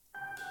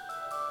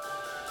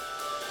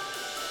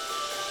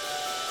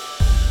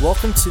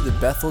Welcome to the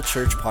Bethel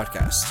Church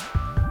Podcast.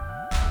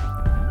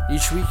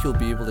 Each week you'll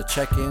be able to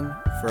check in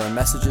for our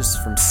messages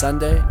from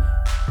Sunday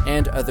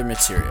and other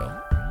material.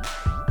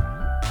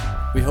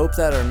 We hope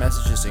that our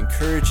messages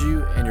encourage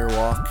you in your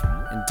walk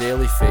in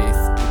daily faith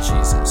with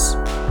Jesus.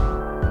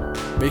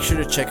 Make sure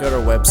to check out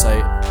our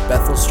website,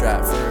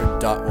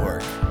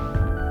 bethelstratford.org.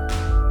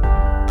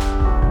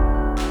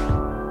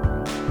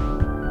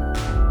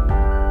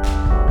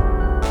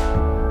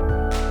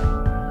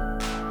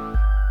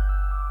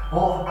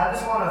 Well, I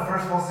just want to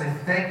first of all say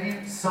thank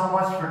you so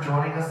much for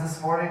joining us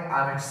this morning.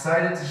 I'm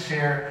excited to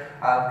share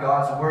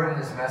God's Word and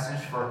His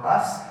message for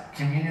us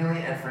communally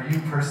and for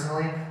you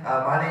personally.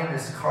 My name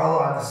is Carlo.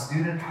 I'm the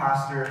student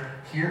pastor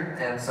here,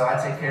 and so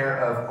I take care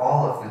of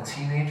all of the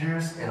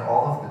teenagers and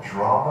all of the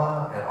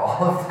drama and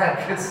all of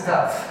that good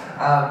stuff.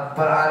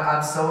 But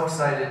I'm so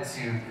excited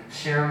to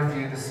share with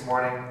you this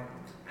morning.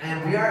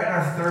 And we are in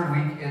our third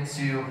week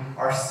into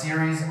our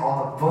series on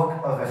the book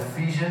of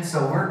Ephesians.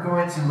 So we're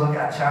going to look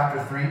at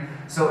chapter 3.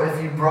 So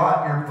if you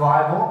brought your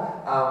Bible,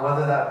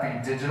 whether that be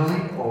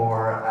digitally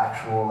or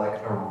actual,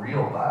 like a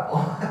real Bible,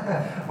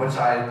 which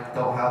I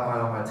don't have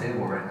mine on my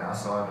table right now,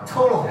 so I'm a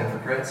total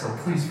hypocrite, so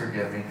please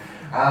forgive me.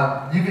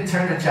 You can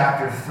turn to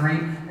chapter 3,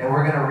 and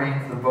we're going to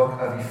read the book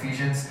of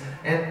Ephesians.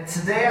 And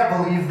today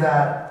I believe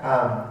that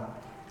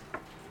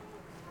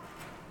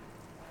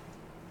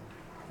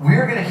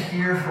we're going to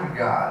hear from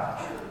God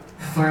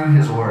through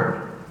His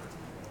Word.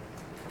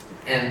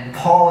 And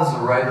Paul is the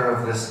writer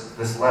of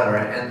this letter.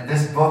 And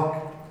this book,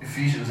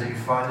 Ephesians, that you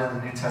find in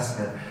the New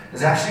Testament,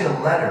 is actually a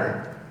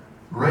letter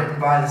written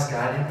by this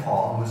guy named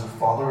Paul, who is a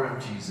follower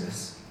of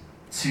Jesus,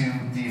 to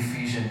the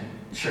Ephesian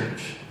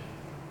church.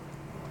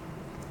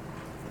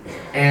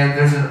 And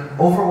there's an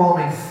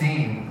overwhelming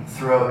theme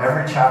throughout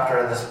every chapter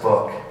of this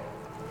book.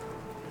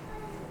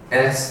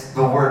 And it's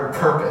the word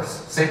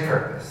purpose. Say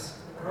purpose.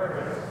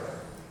 Purpose.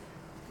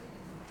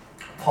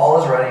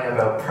 Paul is writing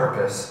about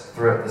purpose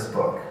throughout this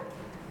book.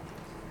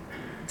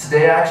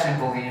 Today I actually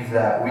believe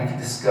that we can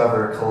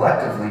discover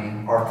collectively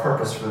our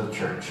purpose for the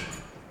church.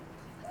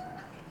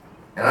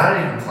 And I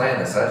didn't even plan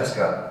this. I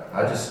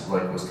just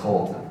was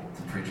told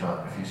to preach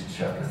on Ephesians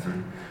chapter 3.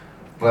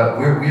 But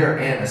we are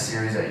in a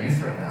series at youth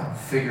right now,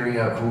 figuring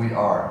out who we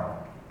are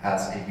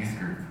as a youth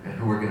group and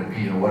who we're going to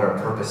be and what our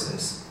purpose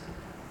is.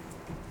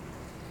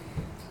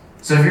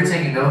 So if you're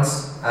taking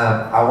notes,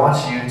 I want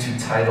you to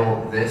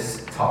title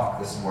this talk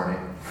this morning,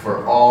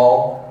 For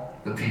All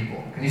the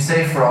People. Can you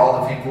say for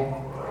all the people?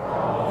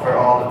 For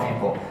all the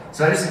people.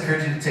 So I just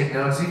encourage you to take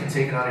notes. You can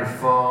take it on your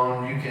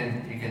phone, you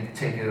can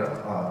take it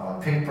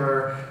on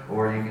paper,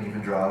 or you can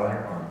even draw it on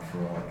your arm for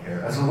all I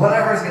care. So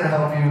whatever is going to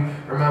help you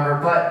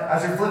remember. But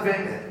as you're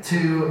flipping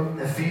to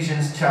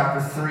Ephesians chapter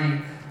 3,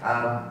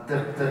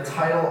 the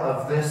title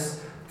of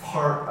this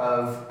part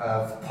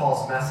of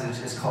Paul's message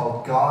is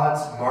called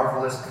God's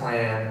Marvelous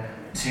Plan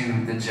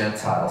to the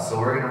Gentiles. So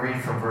we're going to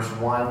read from verse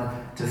 1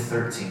 to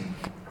 13.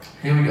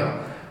 Here we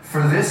go.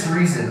 For this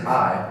reason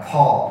I,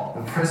 Paul,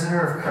 the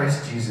prisoner of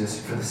Christ Jesus,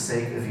 for the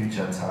sake of you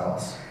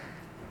Gentiles.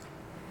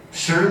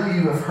 Surely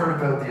you have heard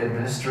about the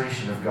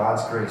administration of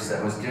God's grace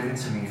that was given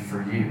to me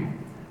for you.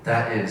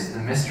 That is, the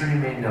mystery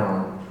made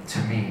known to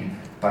me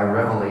by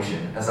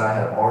revelation, as I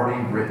had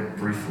already written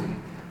briefly.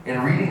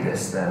 In reading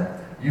this, then,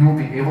 you will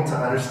be able to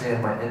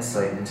understand my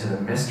insight into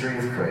the mystery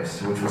of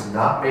Christ, which was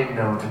not made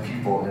known to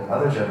people in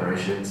other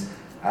generations,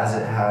 as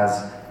it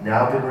has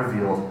now been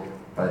revealed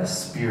by the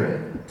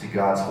Spirit to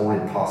God's holy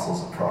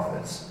apostles and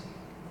prophets.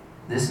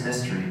 This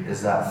mystery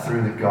is that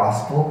through the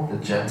gospel, the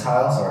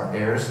Gentiles are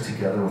heirs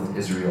together with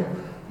Israel,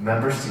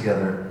 members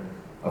together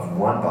of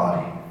one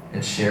body,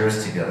 and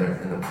sharers together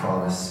in the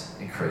promise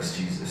in Christ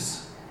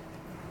Jesus.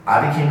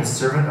 I became a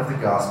servant of the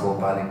gospel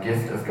by the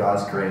gift of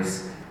God's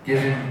grace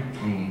given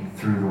me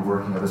through the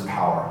working of His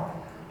power.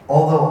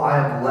 Although I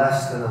am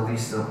less than the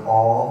least of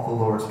all the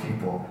Lord's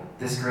people,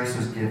 this grace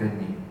was given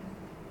me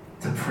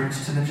to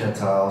preach to the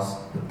Gentiles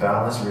the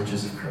boundless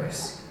riches of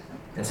Christ,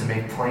 and to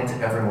make plain to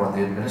everyone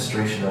the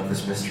administration of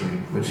this mystery,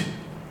 which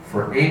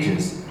for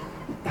ages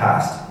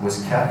past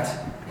was kept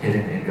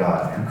hidden in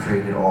God, who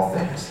created all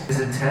things. His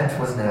intent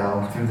was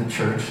now, through the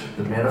church,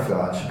 the man of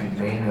God should be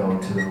made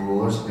known to the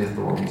rulers of the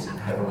authorities in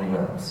heavenly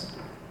realms,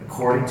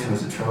 according to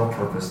His eternal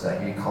purpose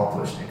that He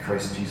accomplished in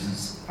Christ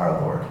Jesus our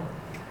Lord.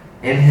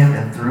 In Him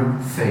and through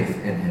faith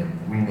in Him,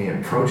 we may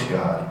approach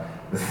God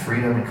with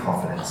freedom and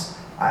confidence.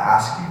 I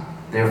ask you,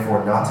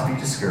 therefore, not to be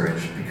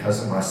discouraged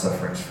because of my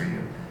sufferings for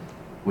you,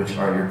 which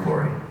are your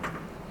glory.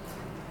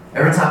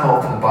 Every time I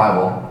open the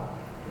Bible,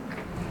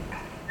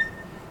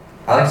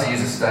 I like to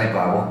use a study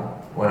Bible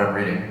when I'm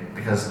reading,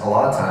 because a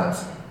lot of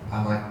times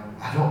I'm like,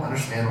 I don't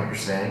understand what you're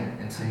saying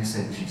until you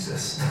say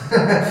Jesus. I'm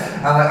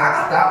like, I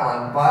got that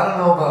one, but I don't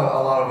know about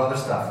a lot of other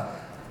stuff.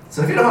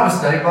 So if you don't have a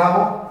study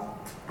Bible,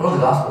 go to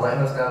the Gospel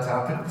Lighthouse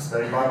downtown, pick up a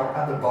study Bible.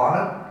 At the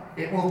bottom,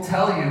 it will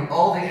tell you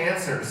all the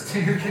answers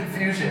to your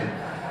confusion.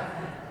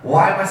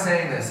 Why am I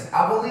saying this?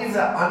 I believe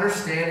that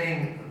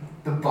understanding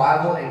the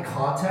Bible in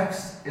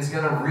context is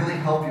going to really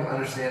help you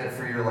understand it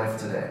for your life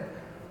today.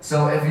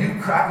 So if you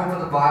crack open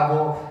the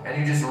Bible and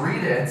you just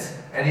read it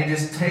and you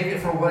just take it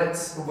for what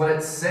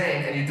it's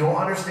saying, and you don't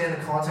understand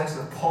the context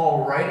of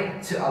Paul writing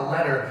to a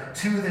letter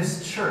to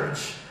this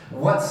church,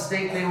 what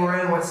state they were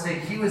in, what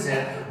state he was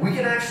in, we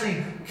can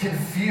actually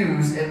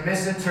confuse and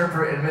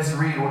misinterpret and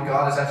misread what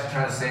God is actually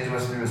trying to say to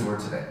us through his word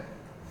today.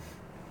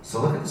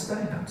 So look at the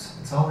study notes.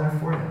 It's all there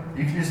for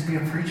you. You can just be a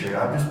preacher.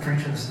 I'm just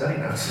preaching the study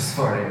notes this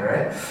morning,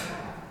 right?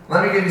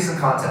 Let me give you some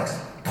context.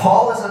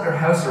 Paul is under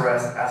house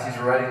arrest as he's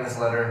writing this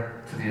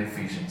letter to the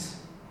Ephesians.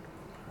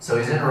 So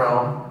he's in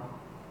Rome,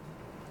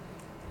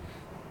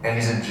 and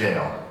he's in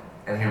jail,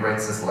 and he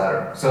writes this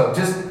letter. So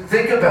just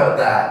think about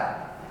that.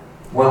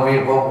 What we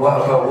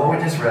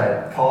just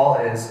read, Paul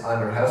is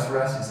under house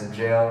arrest, he's in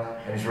jail,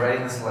 and he's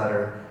writing this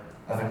letter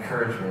of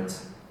encouragement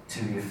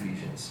to the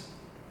Ephesians.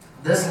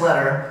 This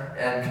letter,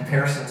 in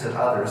comparison to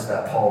others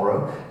that Paul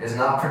wrote, is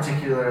not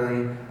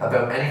particularly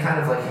about any kind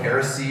of like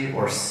heresy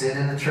or sin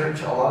in the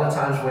church. A lot of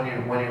times when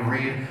you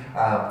read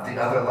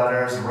the other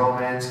letters,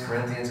 Romans,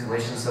 Corinthians,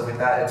 Galatians, stuff like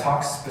that, it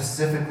talks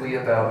specifically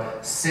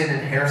about sin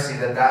and heresy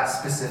that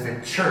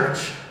specific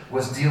church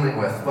was dealing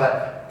with.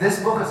 But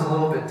this book is a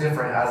little bit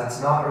different, as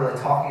it's not really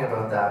talking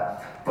about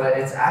that, but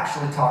it's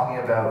actually talking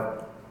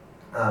about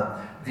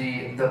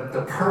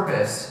the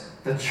purpose,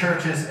 the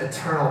church's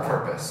eternal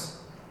purpose.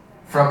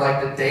 From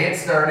like the day it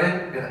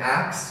started in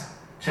Acts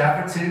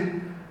chapter 2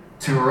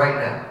 to right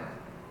now.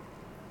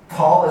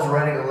 Paul is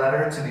writing a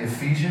letter to the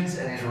Ephesians,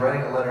 and he's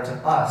writing a letter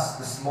to us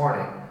this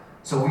morning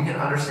so we can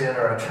understand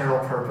our eternal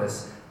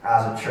purpose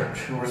as a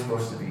church, who we're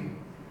supposed to be.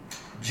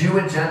 Jew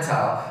and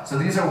Gentile. So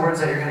these are words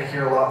that you're going to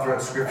hear a lot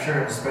throughout Scripture,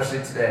 and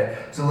especially today.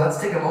 So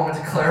let's take a moment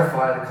to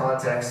clarify the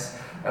context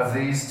of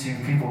these two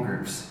people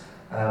groups.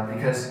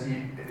 Because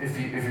if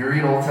you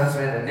read Old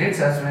Testament and New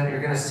Testament, you're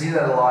going to see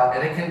that a lot,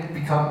 and it can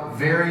become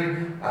very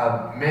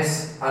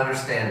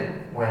misunderstanding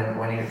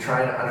when you're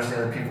trying to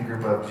understand the people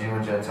group of Jew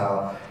and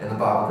Gentile in the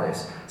Bible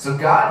days. So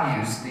God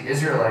used the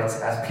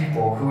Israelites as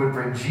people who would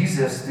bring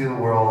Jesus through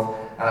the world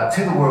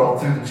to the world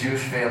through the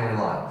Jewish family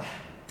line.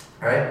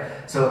 Right?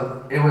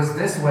 So it was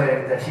this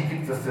way that he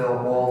could fulfill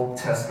Old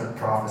Testament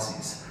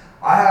prophecies.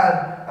 I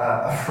had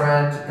a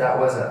friend that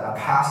was a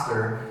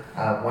pastor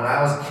when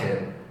I was a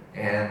kid,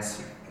 and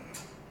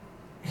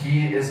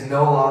he is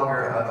no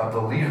longer a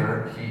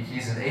believer.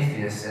 He's an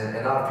atheist and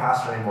not a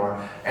pastor anymore.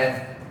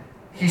 And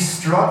he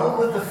struggled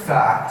with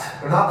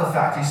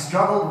he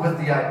struggled with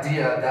the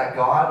idea that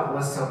God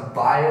was some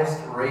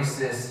biased,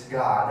 racist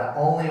God that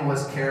only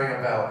was caring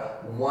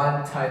about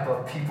one type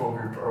of people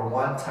group or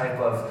one type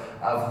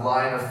of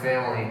line of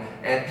family.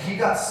 And he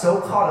got so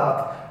caught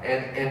up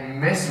in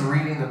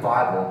misreading the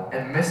Bible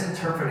and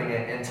misinterpreting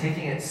it and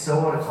taking it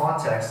so out of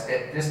context,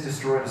 it just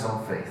destroyed his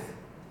own faith.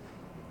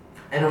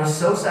 And it was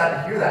so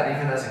sad to hear that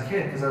even as a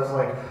kid, because I was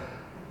like,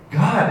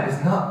 God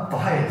is not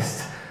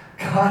biased.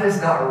 God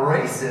is not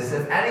racist.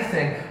 If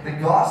anything, the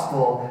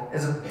gospel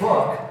is a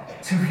book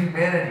to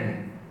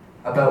humanity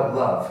about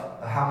love,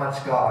 how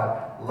much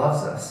God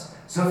loves us.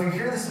 So if you're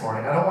here this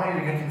morning, I don't want you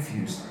to get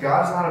confused.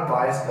 God is not a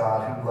biased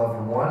God who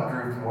loved one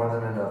group more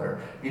than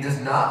another. He does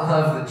not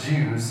love the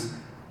Jews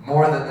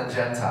more than the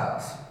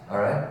Gentiles. All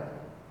right?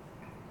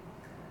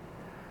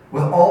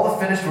 With all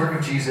the finished work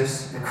of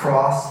Jesus, the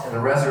cross, and the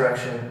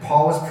resurrection,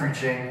 Paul was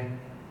preaching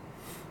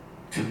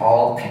to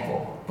all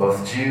people,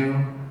 both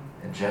Jew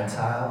and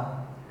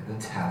Gentile and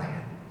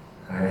Italian.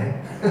 All right?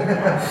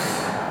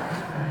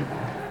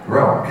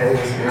 Rome, okay?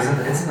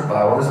 It's in the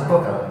Bible. There's a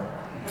book on it.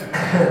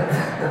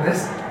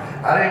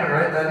 I didn't even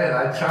write that in.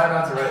 I try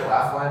not to write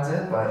laugh lines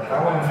in, but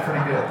that one was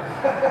pretty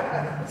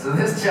good. So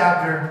this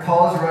chapter,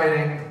 Paul is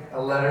writing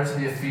a letter to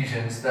the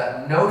Ephesians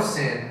that no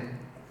sin,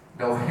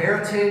 no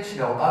heritage,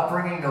 no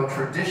upbringing, no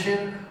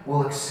tradition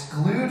will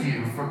exclude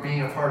you from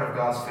being a part of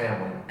God's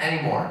family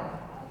anymore.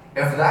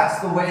 If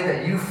that's the way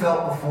that you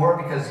felt before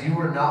because you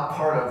were not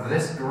part of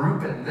this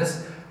group and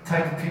this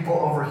type of people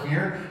over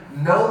here,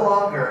 no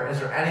longer is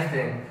there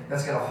anything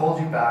that's going to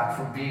hold you back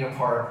from being a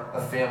part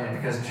of family,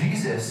 because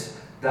Jesus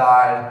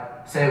died,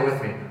 say it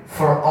with me,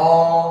 for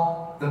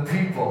all the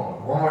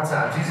people. One more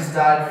time. Jesus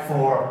died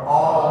for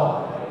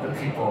all the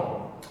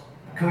people.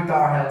 Could we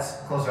bow our heads,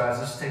 close our eyes?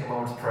 Let's just take a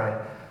moment to pray.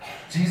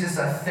 Jesus,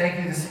 I thank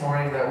you this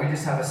morning that we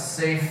just have a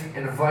safe,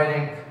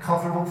 inviting,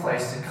 comfortable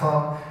place to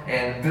come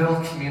and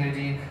build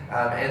community,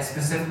 and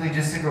specifically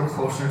just to grow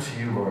closer to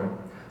you, Lord.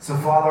 So,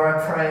 Father,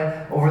 I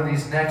pray over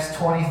these next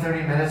 20,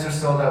 30 minutes or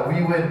so that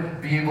we would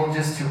be able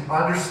just to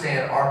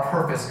understand our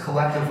purpose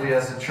collectively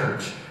as a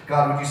church.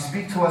 God, would you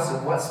speak to us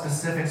in what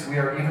specifics we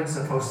are even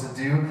supposed to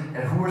do and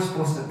who we're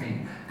supposed to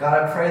be. God,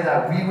 I pray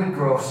that we would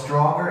grow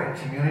stronger in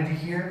community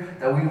here,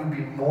 that we would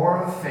be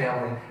more of a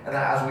family, and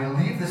that as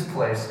we leave this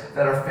place,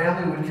 that our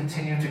family would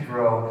continue to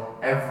grow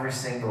every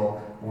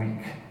single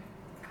week.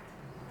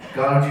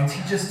 God, would you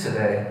teach us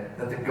today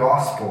that the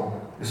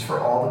gospel is for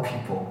all the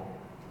people.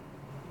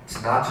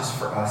 It's not just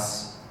for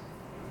us.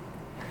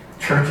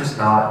 Church is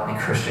not a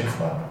Christian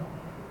club.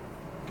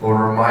 Lord,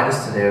 remind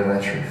us today of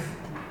that truth.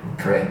 We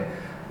pray.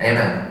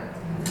 Amen.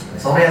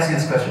 So let me ask you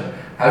this question.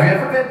 Have you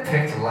ever been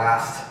picked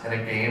last in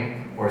a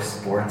game or a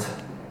sport?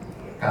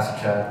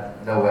 Pastor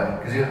Chad? No way,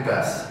 because you're the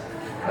best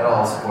at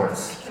all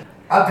sports.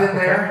 I've been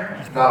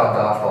there, not on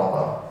dodgeball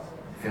though,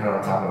 if you know what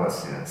I'm talking about,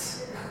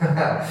 students.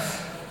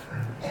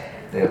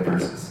 They have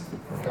bruises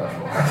from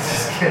dodgeball. I'm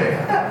just kidding.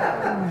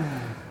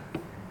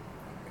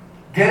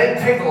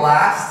 Getting picked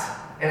last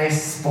in a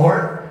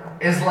sport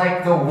is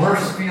like the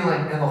worst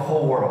feeling in the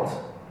whole world.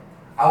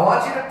 I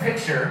want you to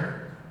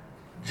picture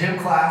gym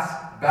class,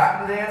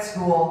 back in the day at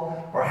school,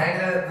 or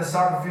hanging at the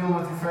soccer field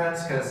with your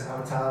friends, because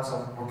I'm Italian,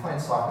 so we're playing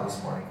soccer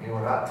this morning. You know,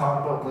 we're not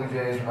talking about Blue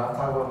Jays, we're not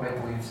talking about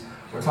Maple Leafs,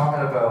 we're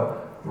talking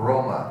about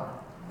Roma,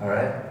 all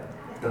right?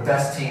 The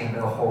best team in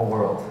the whole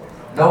world.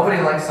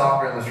 Nobody likes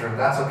soccer in this room,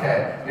 that's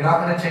okay. You're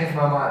not going to change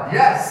my mind.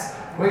 Yes,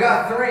 we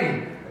got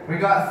three. We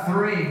got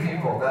 3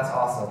 people. That's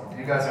awesome.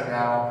 You guys are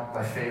now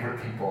my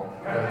favorite people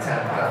that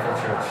attend Bethel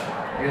Church.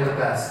 You're the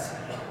best.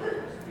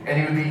 And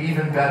you would be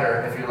even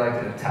better if you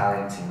liked an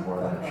Italian team more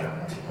than a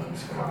German team.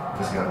 I'm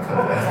just gonna put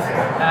it out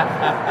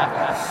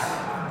there.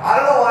 I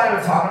don't know why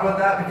I'm talking about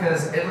that,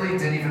 because Italy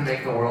didn't even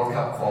make the World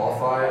Cup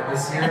qualify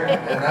this year,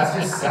 and that's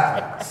just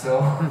sad.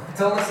 So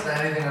don't listen to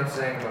anything I'm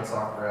saying about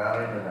soccer. I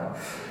don't even know.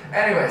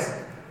 Anyways,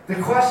 the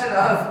question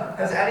of,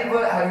 have you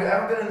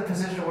ever been in the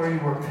position where you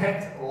were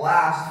picked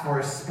last for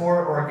a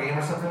sport or a game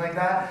or something like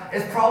that?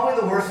 It's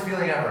probably the worst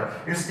feeling ever.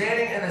 You're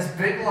standing in this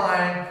big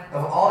line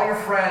of all your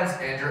friends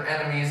and your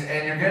enemies,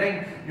 and you're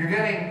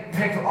getting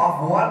picked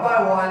off one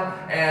by one,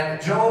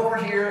 and Joe over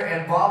here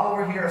and Bob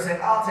over here are saying,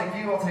 I'll take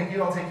you, I'll take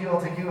you, I'll take you,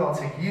 I'll take you, I'll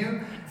take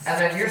you, and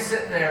then you're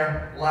sitting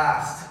there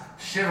last,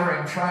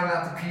 shivering, trying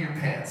not to pee your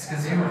pants,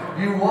 because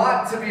you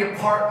want to be a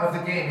part of the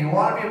game. You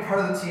want to be a part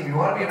of the team. You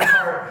want to be a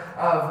part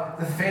of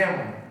the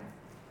family.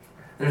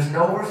 There's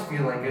no worse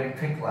feeling getting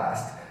picked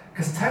last,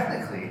 because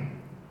technically,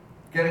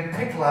 getting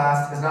picked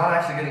last is not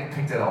actually getting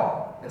picked at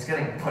all. It's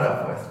getting put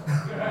up with,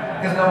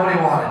 because nobody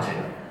wanted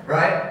you,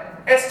 right?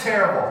 It's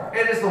terrible.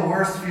 It is the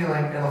worst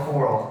feeling in the whole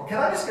world. Can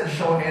I just get a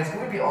show of hands?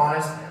 Can we be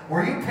honest?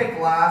 Were you picked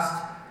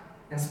last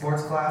in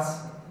sports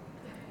class?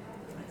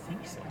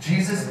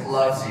 Jesus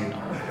loves you.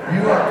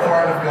 You are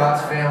part of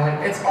God's family.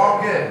 It's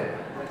all good.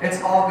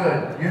 It's all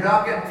good. You're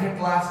not getting picked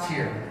last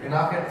here. You're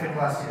not getting picked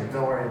last here.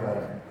 Don't worry about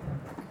it.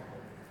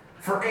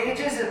 For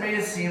ages, it made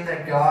it seem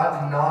that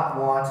God did not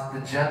want the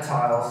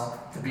Gentiles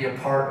to be a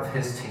part of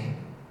his team.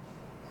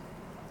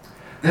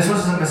 This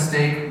was a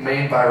mistake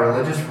made by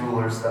religious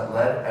rulers that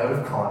led out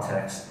of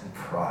context and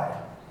pride.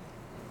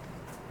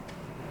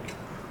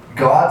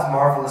 God's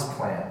marvelous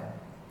plan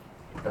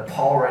that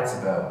Paul writes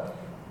about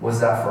was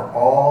that for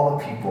all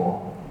the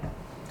people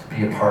to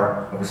be a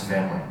part of his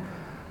family.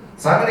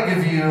 So I'm going to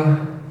give you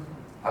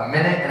a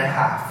minute and a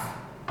half,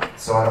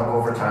 so I don't go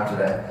over time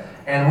today.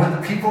 And with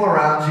the people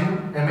around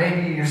you, and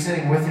maybe you're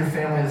sitting with your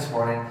family this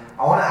morning,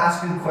 I want to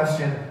ask you the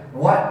question,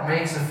 what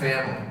makes a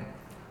family?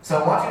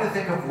 So I want you to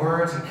think of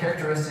words and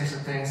characteristics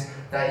and things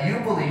that you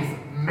believe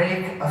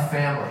make a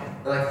family.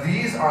 Like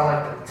these are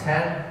like the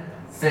 10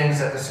 things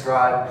that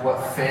describe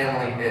what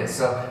family is.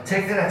 So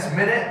take the next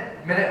minute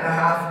and a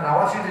half, and I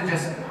want you to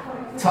just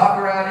talk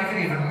around. You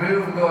can even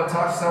move and go and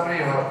talk to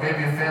somebody about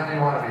maybe a family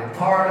you want to be a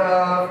part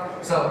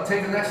of. So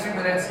take the next few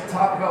minutes,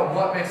 talk about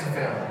what makes a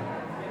family.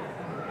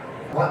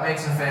 What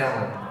makes a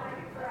family?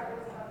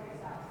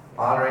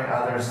 Honoring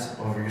others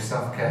over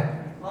yourself, okay?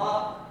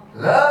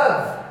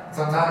 Love. That's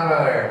what I'm talking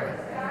about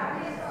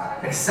here.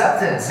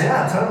 Acceptance,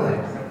 yeah, totally.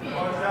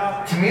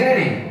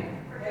 Community.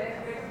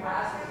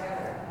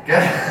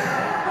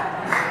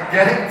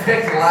 Getting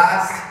picked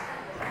last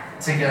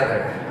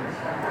together.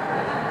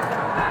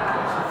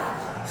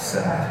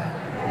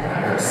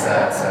 Sad. You're a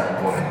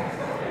sad boy.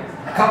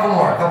 Couple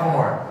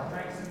more.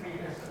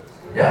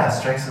 Yeah,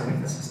 strengths and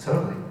weaknesses,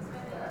 totally.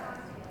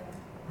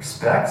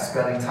 Respect,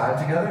 spending time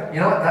together. You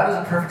know what? That is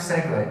a perfect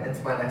segue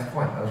into my next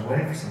point. I was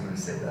waiting for somebody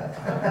to say that.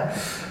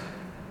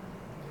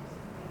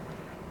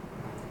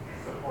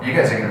 You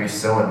guys are going to be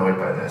so annoyed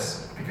by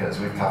this because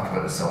we've talked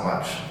about it so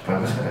much. But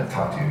I'm just going to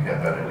talk to you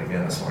about it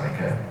again this morning,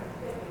 okay?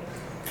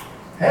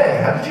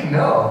 Hey, how did you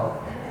know?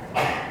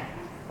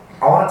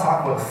 I want to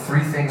talk about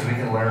 3 things we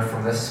can learn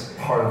from this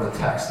part of the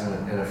text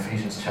in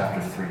Ephesians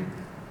chapter 3.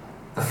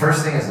 The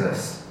first thing is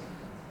this.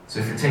 So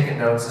if you're taking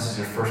notes, this is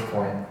your first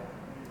point.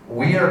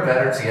 We are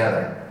better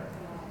together.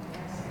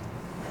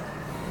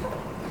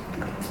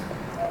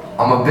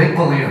 I'm a big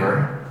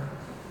believer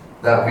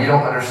that we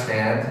don't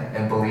understand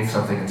and believe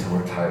something until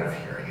we're tired of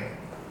hearing it.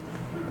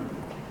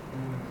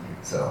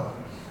 So,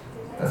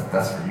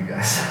 that's for you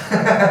guys.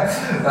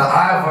 Now,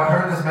 I've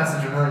heard this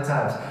message a million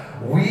times.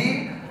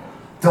 We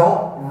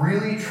don't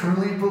really,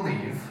 truly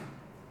believe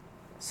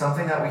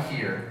something that we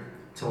hear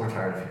till we're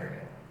tired of hearing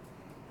it.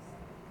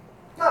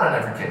 Not in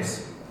every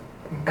case.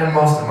 In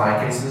most of my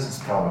cases, it's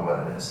probably what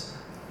it is.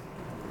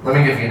 Let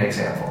me give you an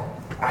example.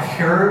 I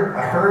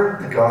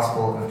heard the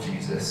gospel of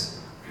Jesus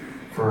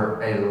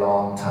for a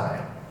long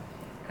time.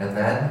 And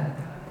then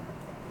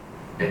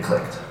it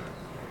clicked.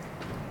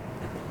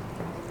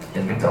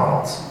 In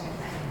McDonald's.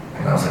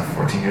 When I was like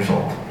 14 years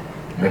old.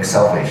 Mixed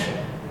salvation.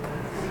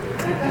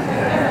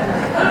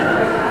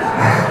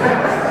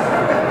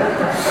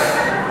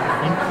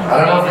 I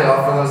don't know if they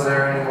offer those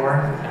there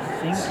anymore?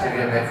 Just give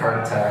you a big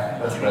heart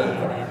attack. That's better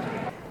though.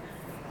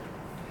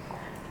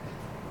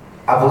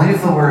 I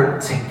believe the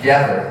word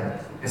together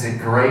is a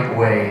great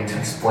way to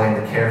explain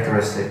the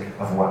characteristic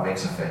of what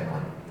makes a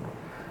family.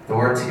 The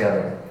word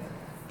together.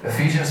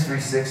 Ephesians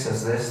 3:6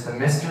 says this, the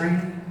mystery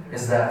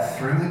is that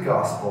through the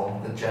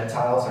gospel, the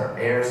Gentiles are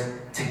heirs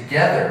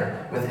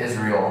together with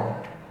Israel,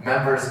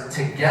 members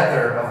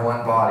together of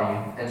one body,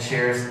 and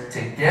shares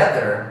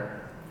together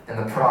in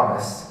the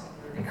promise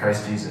in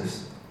Christ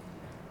Jesus.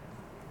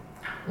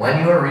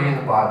 When you are reading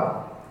the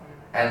Bible,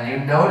 and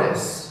you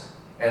notice,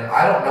 and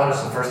I don't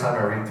notice the first time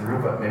I read through,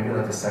 but maybe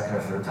like the second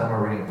or third time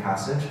I'm reading a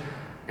passage,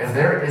 if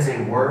there is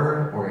a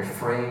word or a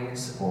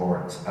phrase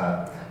or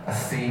a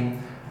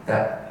theme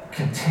that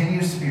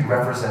continues to be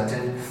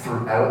represented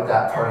throughout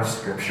that part of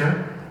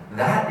Scripture,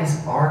 that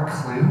is our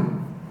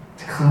clue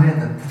to clue in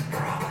that it's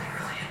probably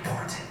really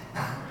important.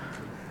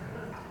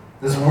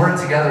 This word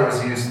together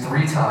was used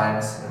 3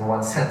 times in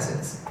one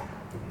sentence.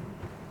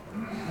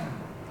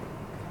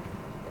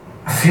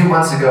 A few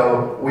months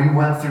ago, we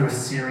went through a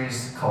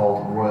series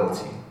called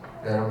Royalty.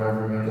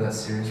 Remember that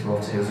series,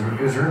 Royalty?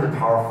 It was really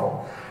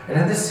powerful. And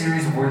in this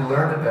series, we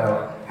learned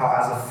about how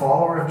as a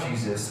follower of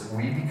Jesus,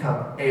 we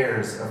become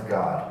heirs of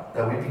God,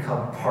 that we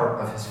become part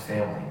of his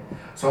family.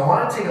 So I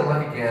want to take a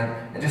look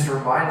again and just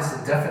remind us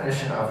the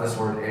definition of this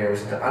word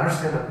heirs, and to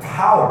understand the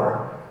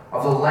power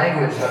of the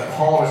language that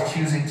Paul is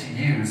choosing to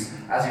use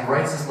as he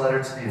writes this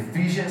letter to the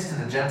Ephesians, to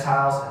the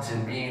Gentiles, and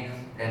to me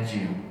and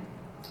you.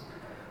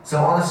 So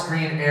on the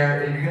screen,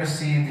 you're going to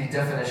see the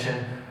definition.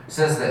 It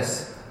says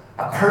this,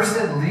 a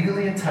person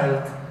legally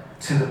entitled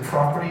to the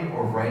property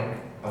or rank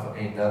of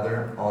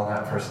another on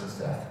that person's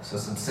death. So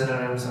some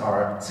synonyms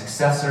are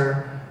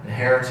successor,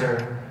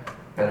 inheritor,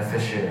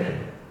 beneficiary.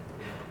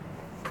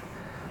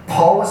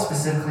 Paul was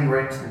specifically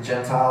writing to the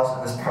Gentiles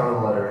in this part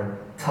of the letter,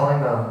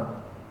 telling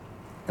them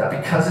that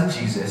because of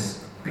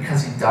Jesus,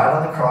 because he died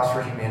on the cross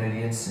for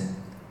humanity and sin,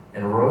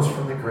 and rose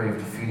from the grave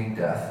defeating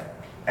death,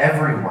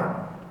 everyone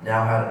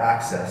now had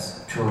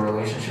access to a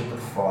relationship with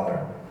the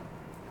Father.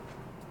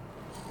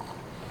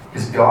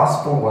 His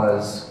gospel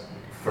was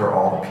for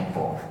all the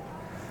people.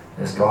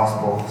 His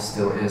gospel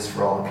still is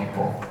for all the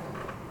people.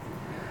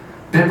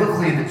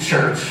 Biblically, the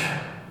church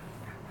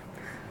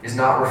is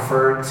not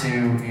referred to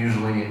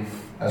usually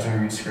as we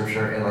read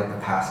Scripture in like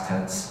the past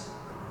tense.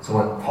 So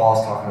when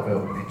Paul's talking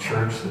about the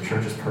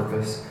church's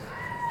purpose,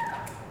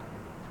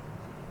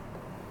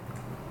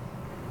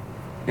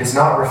 it's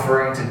not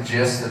referring to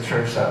just the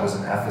church that was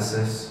in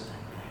Ephesus.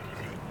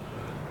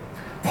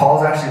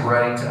 Paul's actually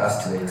writing to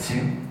us today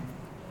too.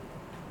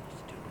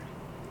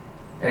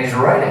 And he's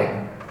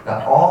writing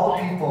that all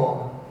the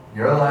people,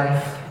 your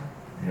life,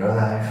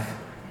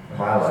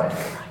 my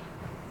life,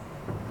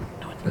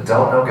 that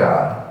don't know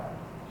God,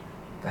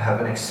 that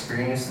haven't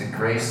experienced the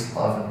grace,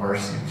 love, and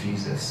mercy of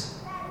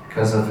Jesus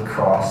because of the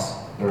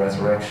cross, the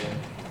resurrection,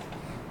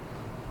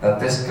 that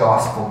this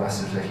gospel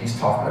message that he's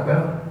talking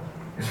about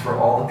is for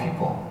all the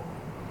people.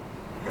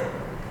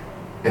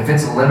 If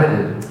it's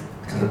limited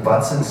to the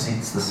butts and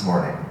seats this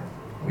morning,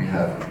 we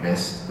have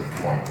missed the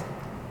point.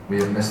 We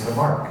have missed the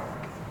mark.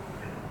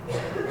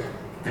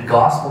 The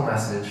gospel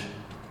message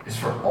is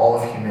for all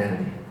of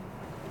humanity.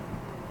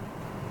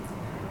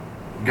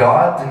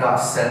 God did not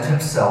send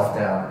himself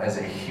down as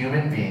a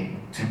human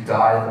being to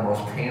die the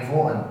most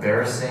painful,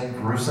 embarrassing,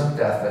 gruesome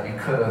death that you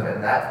could have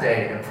in that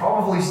day, and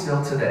probably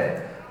still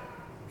today,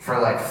 for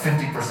like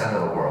 50%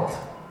 of the world.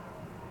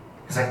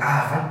 He's like, if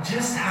I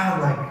just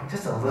had like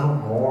just a little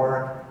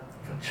more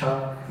of a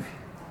chunk of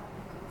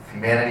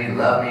humanity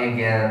love me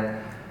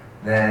again,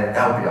 then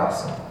that would be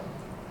awesome.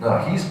 No,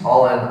 he's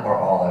all in or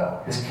all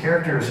out. His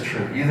character is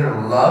true. He either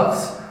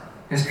loves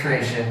his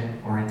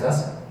creation or he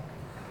doesn't.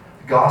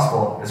 The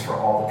gospel is for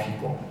all the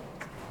people.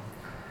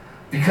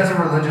 Because of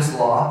religious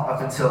law,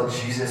 up until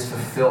Jesus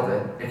fulfilled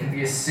it, it can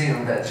be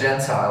assumed that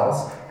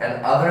Gentiles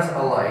and others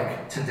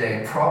alike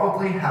today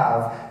probably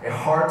have a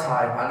hard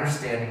time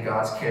understanding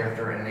God's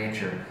character and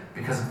nature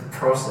because of the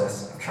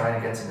process of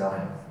trying to get to know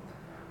him.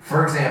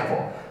 For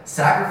example,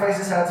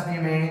 sacrifices had to be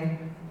made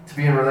to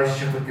be in a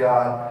relationship with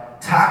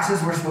God.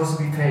 Taxes were supposed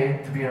to be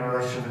paid to be in a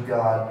relationship with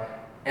God,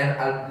 and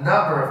a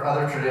number of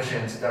other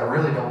traditions that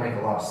really don't make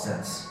a lot of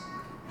sense.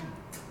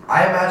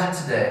 I imagine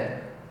today,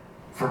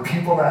 for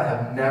people that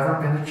have never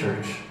been to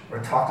church or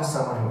talked to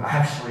someone who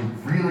actually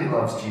really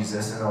loves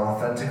Jesus in an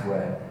authentic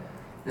way,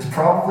 is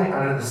probably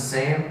under the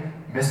same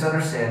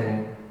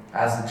misunderstanding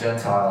as the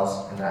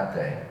Gentiles in that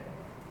day.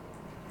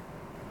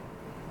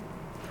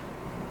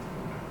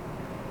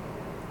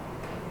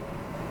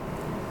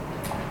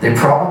 They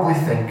probably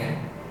think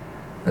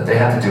that they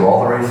have to do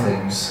all the right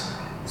things,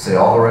 say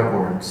all the right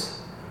words,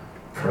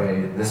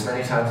 pray this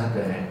many times a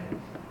day,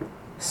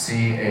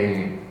 see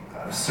a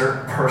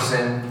certain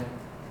person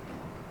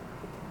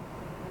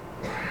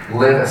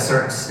live a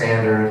certain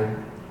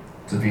standard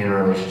to be in a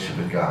relationship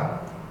with God.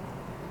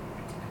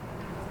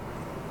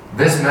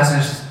 This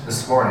message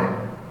this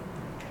morning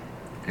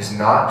is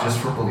not just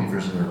for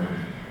believers in the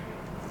room.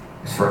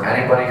 It's for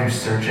anybody who's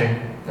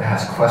searching, that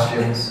has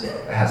questions,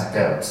 that has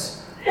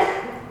doubts.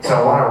 So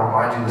I want to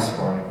remind you this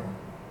morning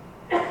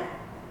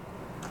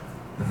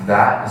that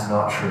that is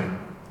not true.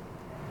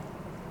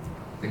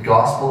 The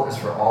gospel is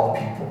for all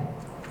people.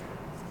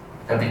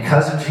 And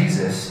because of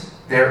Jesus,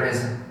 there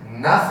is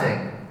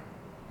nothing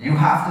you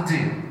have to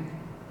do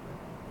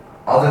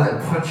other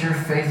than put your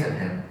faith in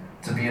him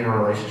to be in a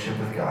relationship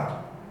with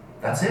God.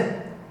 That's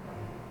it.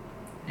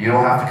 You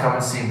don't have to come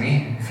and see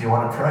me if you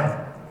want to pray.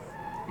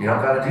 You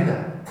don't got to do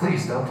that.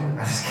 Please don't do that.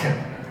 I'm just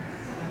kidding.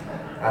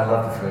 I'd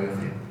love to pray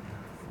with you.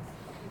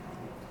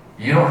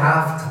 You don't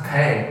have to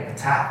pay a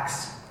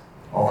tax,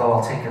 although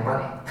I'll take your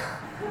money.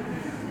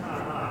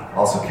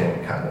 Also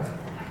kidding, kind of.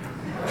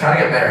 I'm trying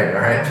to get married,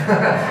 all right?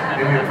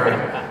 Give me a break.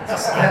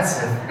 It's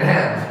expensive,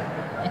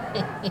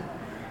 man.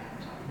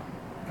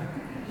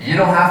 You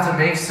don't have to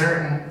make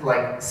certain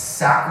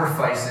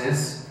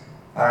sacrifices,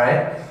 all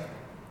right,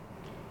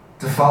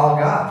 to follow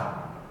God.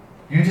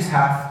 You just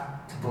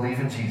have to believe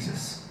in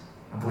Jesus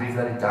and believe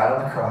that he died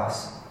on the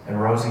cross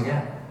and rose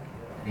again.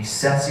 And he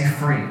sets you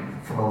free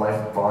from a life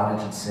of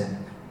bondage and sin.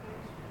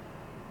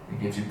 He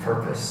gives you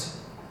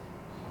purpose.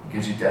 He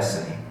gives you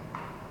destiny.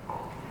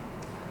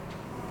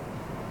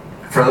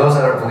 For those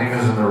that are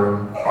believers in the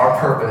room, our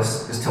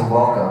purpose is to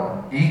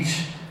welcome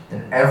each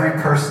and every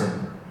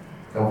person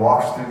that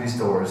walks through these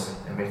doors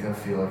and make them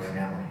feel like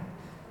family,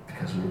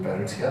 because we're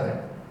better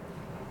together.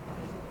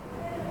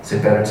 Say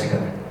better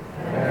together.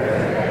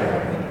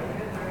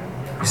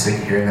 You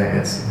sick of hearing that?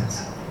 Yes.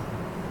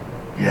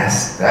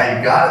 Yes, now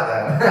you got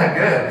it then.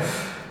 Good.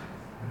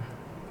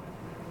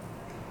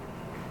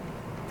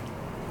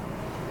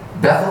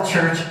 Bethel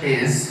Church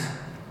is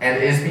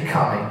and is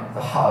becoming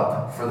the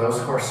hub for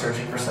those who are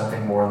searching for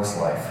something more in this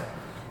life,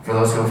 for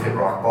those who have hit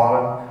rock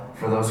bottom,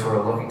 for those who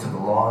are looking to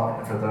belong,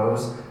 and for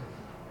those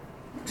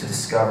to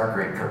discover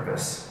great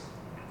purpose.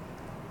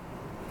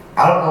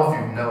 I don't know if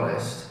you've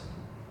noticed,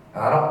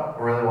 and I don't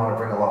really want to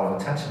bring a lot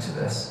of attention to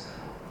this,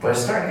 but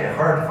it's starting to get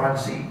hard to find a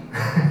seat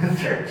in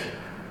church,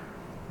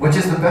 which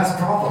is the best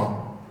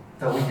problem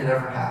that we could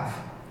ever have.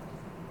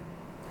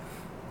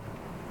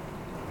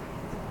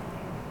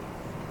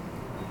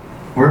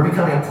 We're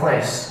becoming a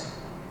place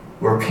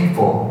where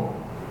people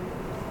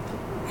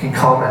can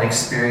come and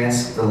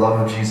experience the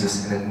love of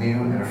Jesus in a new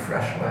and a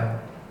fresh way.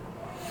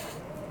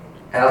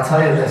 And I'll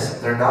tell you this,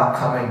 they're not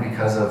coming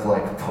because of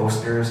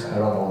posters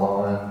out on the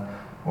lawn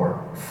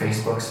or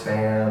Facebook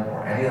spam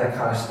or any of that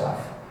kind of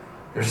stuff.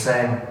 They're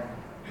saying,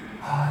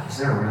 is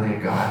there really a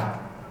God?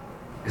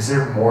 Is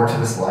there more to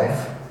this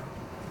life?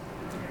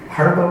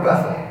 Heard about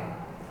Bethel.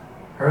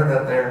 Heard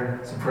that there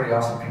are some pretty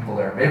awesome people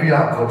there. Maybe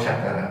I'll go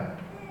check that out.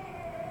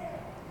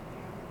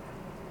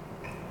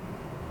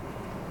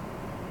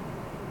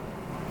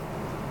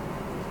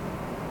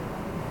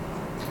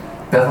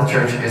 Bethel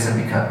Church is and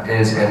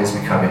is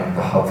becoming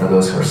the hub for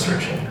those who are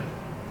searching.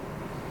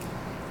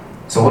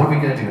 So what are we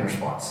going to do in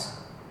response?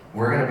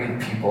 We're going to be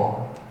the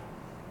people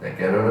that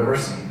get out of our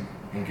seat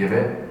and give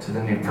it to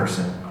the new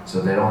person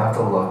so they don't have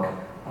to look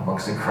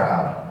amongst a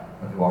crowd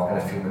when we walk in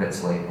a few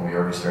minutes late and we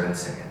already started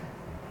singing.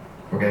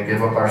 We're going to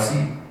give up our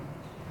seat.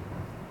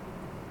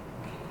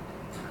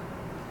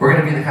 We're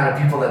going to be the kind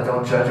of people that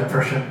don't judge a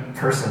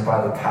person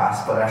by the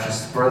past, but actually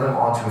spur them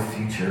onto a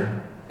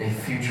future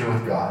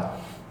with God.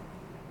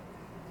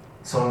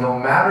 So no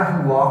matter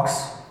who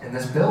walks in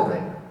this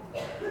building,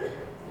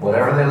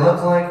 whatever they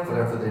look like,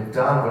 whatever they've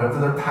done, whatever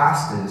their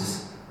past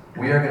is,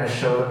 we are going to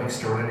show them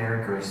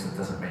extraordinary grace that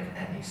doesn't make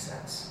any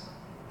sense.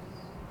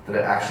 That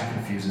it actually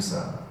confuses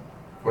them.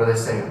 Where they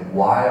say,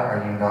 why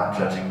are you not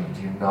judging me?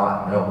 Do you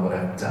not know what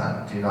I've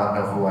done? Do you not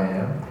know who I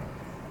am?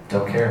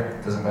 Don't care.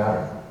 It doesn't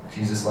matter.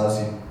 Jesus loves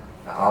you.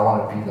 I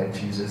want to be like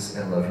Jesus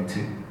and love you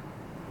too.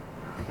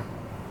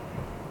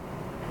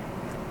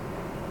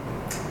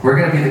 We're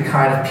going to be the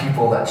kind of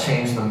people that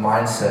change the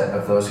mindset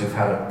of those who've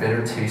had a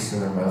bitter taste in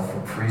their mouth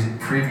from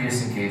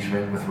previous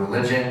engagement with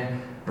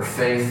religion or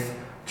faith,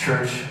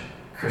 church,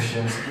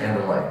 Christians, and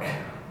the like.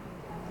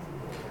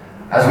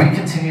 As we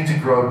continue to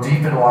grow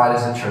deep and wide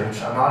as a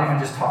church, I'm not even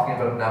just talking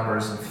about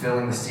numbers and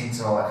filling the seats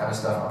and all that kind of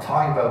stuff. I'm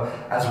talking about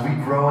as we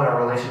grow in our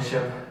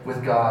relationship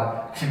with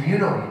God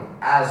communally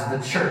as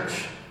the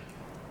church.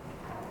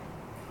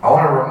 I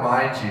want to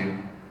remind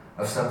you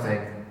of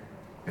something,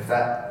 if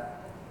that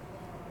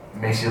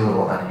makes you a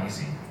little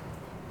uneasy,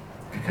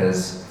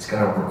 because it's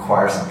going to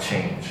require some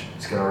change.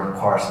 It's going to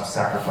require some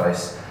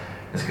sacrifice.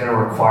 It's going to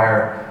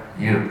require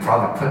you to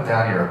probably put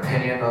down your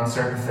opinion on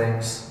certain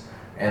things.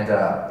 And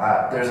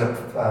there's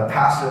a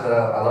pastor that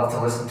I love to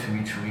listen to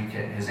each week.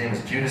 His name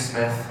is Judah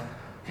Smith.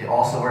 He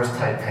also wears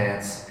tight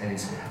pants, and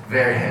he's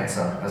very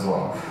handsome as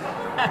well.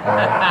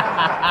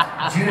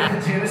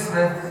 Judah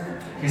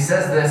Smith, he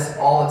says this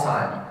all the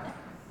time.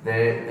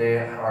 They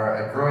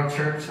are a growing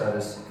church that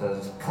is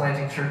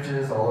planting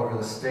churches all over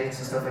the States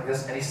and stuff like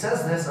this. And he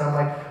says this, and I'm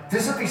like,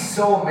 this would be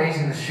so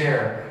amazing to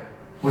share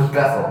with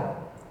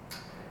Bethel.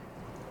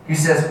 He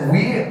says,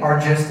 we are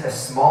just a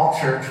small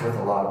church with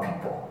a lot of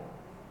people.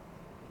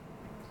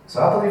 So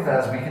I believe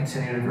that as we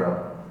continue to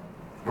grow,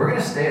 we're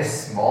going to stay a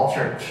small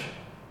church.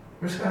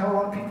 We're just going to have a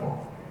lot of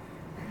people.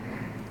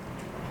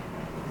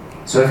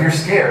 So if you're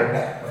scared,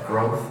 of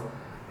growth,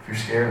 if you're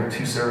scared of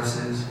 2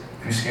 services,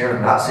 if you're scared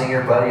of not seeing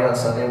your buddy on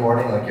Sunday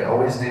morning like you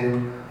always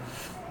do,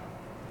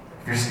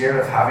 if you're scared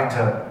of having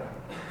to,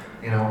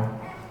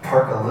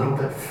 park a little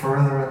bit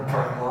further in the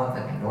parking lot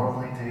than you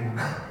normally do,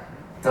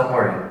 don't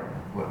worry.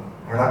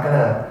 We're not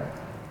gonna,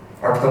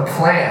 the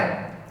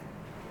plan,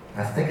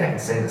 I think I can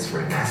say this for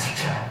you,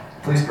 Pastor Chad,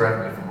 please correct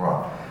me if I'm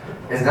wrong,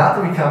 is not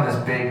to become this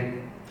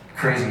big,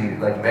 crazy,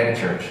 mega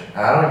church. And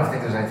I don't even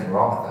think there's anything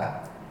wrong with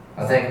that.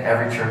 I think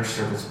every church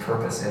serves its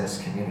purpose in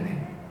its community.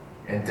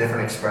 And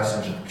different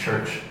expressions of the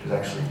church is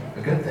actually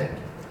a good thing.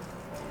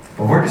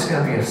 But we're just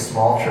going to be a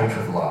small church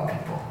with a lot of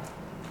people.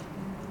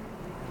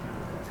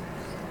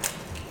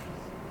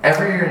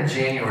 Every year in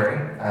January,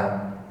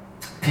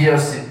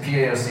 PAOC,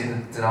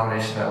 the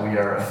denomination that we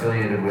are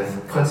affiliated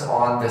with, puts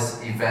on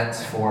this event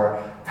for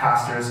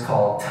pastors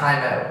called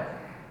Time Out.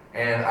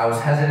 And I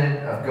was hesitant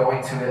of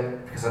going to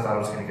it because I thought I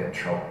was going to get in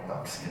trouble. No,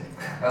 I'm just kidding.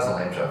 That was a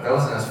lame joke. That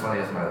wasn't as funny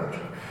as my other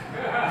joke.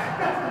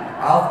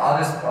 I'll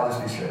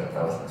just be straight up.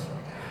 That wasn't as funny.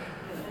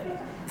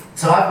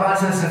 So I've gone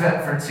to this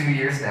event for 2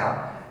 years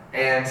now,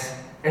 and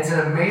it's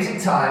an amazing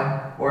time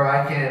where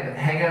I can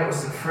hang out with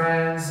some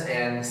friends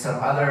and some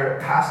other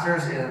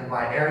pastors in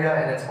my area,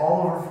 and it's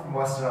all over from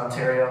Western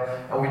Ontario,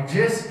 and we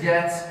just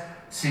get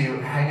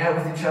to hang out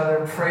with each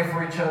other, pray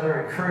for each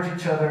other, encourage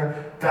each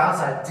other, bounce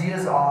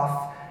ideas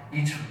off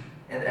each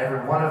and every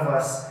one of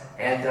us,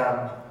 and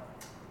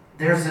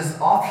there's this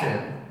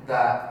option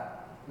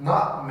that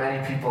not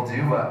many people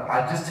do, but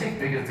I just take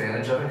big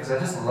advantage of it because I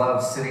just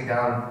love sitting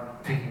down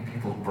picking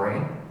people's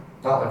brain.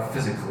 Not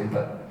physically,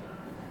 but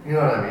you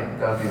know what I mean.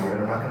 That would be weird.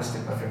 I'm not going to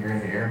stick my finger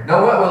in your ear.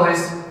 No wet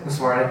willies this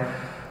morning.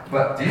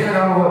 But do you even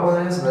know what wet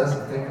willy is? That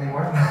isn't a thing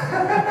anymore.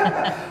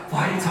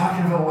 Why are you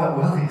talking about wet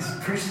willies?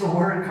 Preach the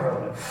word,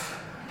 Carla.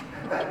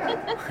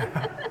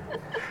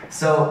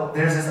 So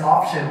there's this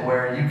option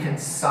where you can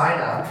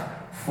sign up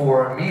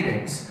for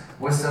meetings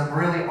with some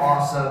really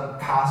awesome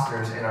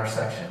pastors in our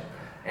section.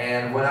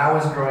 And when I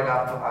was growing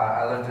up,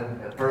 I lived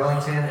in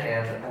Burlington,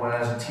 and when I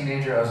was a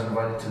teenager, I was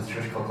invited to the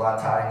church called Glad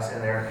Tidings,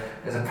 and there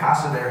is a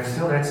pastor there who's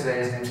still there today.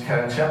 His name's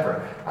Kevin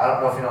Shepard. I don't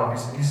know if you know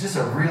him. He's just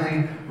a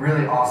really,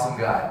 really awesome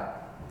guy.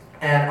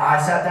 And I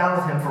sat down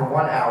with him for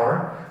 1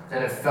 hour,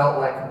 and it felt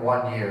like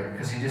 1 year,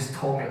 because he just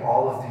told me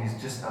all of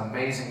these just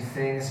amazing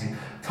things. He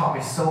taught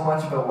me so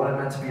much about what it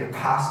meant to be a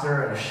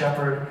pastor and a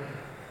shepherd,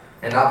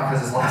 and not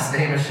because his last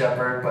name is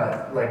Shepherd,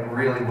 but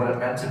really what it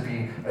meant to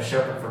be a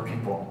shepherd for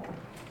people.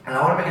 And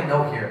I want to make a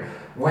note here.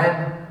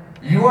 When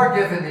you are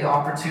given the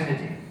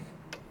opportunity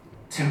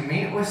to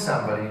meet with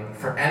somebody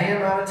for any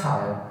amount of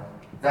time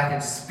that can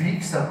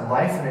speak some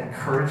life and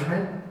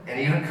encouragement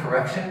and even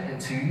correction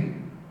into you,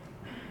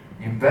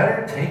 you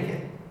better take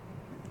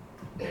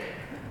it.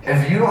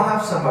 If you don't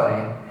have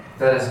somebody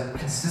that is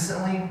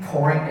consistently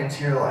pouring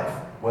into your life,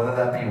 whether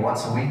that be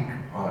once a week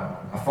on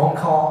a phone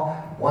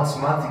call, once a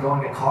month you go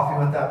and get coffee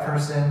with that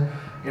person,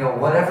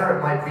 whatever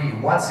it might be,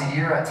 once a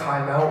year at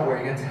Time Out where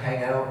you get to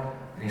hang out,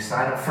 you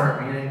sign up for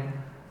a meeting,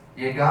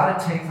 you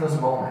gotta take those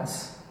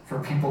moments for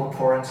people to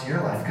pour into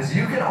your life, because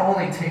you can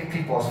only take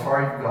people as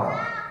far as you've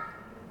gone.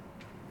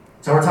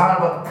 So we're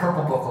talking about the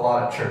Purple Book a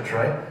lot at church,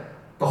 right?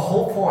 The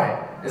whole point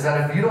is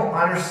that if you don't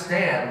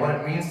understand what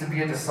it means to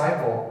be a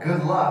disciple,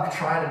 good luck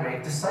trying to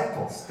make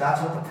disciples.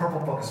 That's what the Purple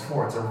Book is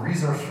for. It's a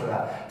resource for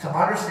that. To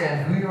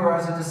understand who you are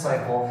as a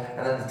disciple,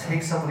 and then to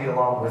take somebody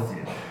along with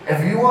you.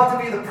 If you want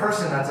to be the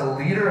person that's a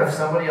leader of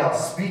somebody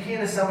else, speaking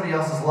into somebody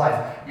else's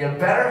life, you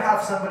better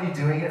have somebody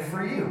doing it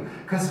for you.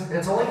 Because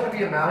it's only going to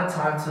be a amount of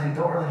time until you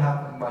don't really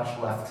have much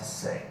left to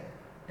say.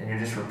 And you're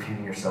just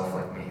repeating yourself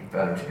like me.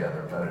 Better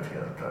together, better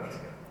together, better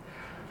together.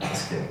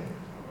 Just kidding.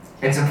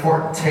 It's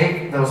important.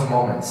 Take those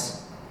moments.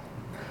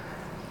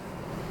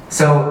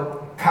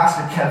 So,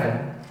 Pastor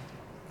Kevin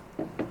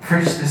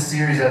preached this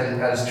series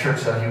at his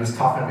church that he was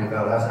talking to me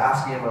about. I was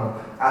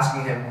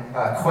asking him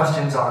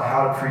questions on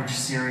how to preach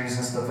series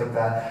and stuff like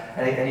that.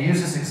 And he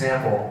used this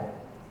example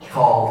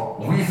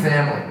called "we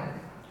family."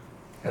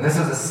 And this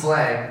is a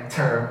slang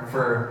term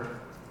for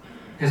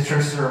his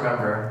church to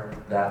remember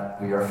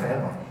that we are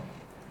family.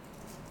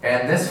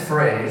 And this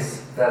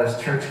phrase that his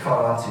church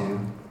caught on to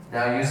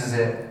now uses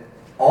it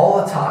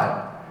all the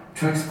time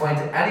to explain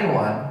to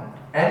anyone,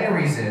 any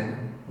reason,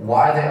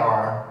 why they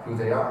are who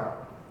they are.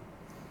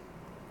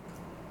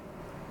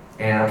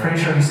 And I'm pretty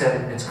sure he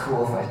said it's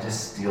cool if I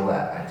just steal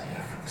that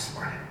idea from this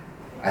morning.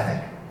 I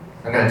think.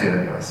 I'm going to do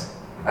it anyways.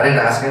 I didn't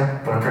ask him,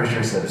 but I'm pretty sure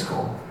he said it's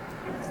cool.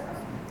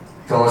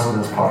 Don't listen to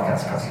this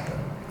podcast, Pastor Ben.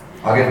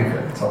 I'll give you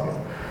credit. It's all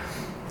good.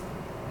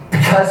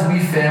 Because we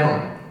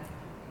family.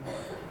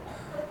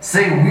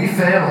 Say we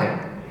family.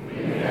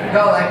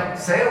 No,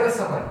 say it with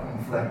someone.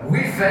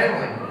 We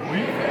family.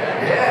 We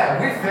family.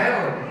 Yeah, we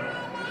family.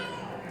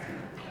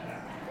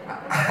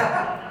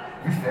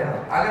 We family.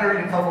 I'm going to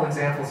read a couple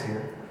examples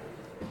here.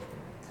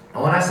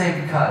 And when I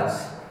say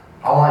because,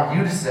 I want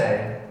you to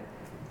say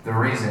the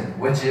reason,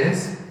 which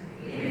is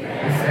we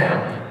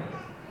family.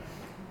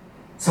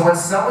 So when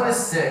someone is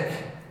sick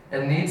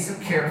and needs some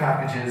care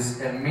packages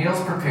and meals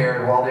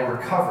prepared while they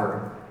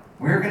recover,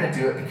 we're going to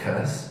do it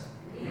because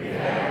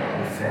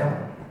We're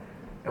family.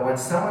 And when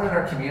someone in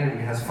our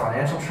community has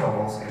financial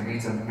troubles and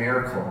needs a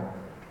miracle,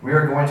 we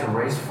are going to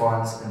raise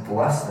funds and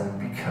bless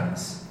them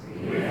because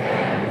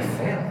we're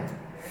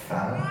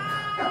family.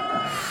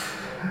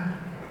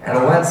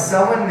 And when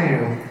someone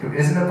new who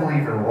isn't a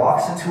believer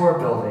walks into our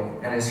building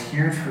and is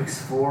here to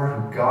explore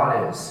who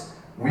God is,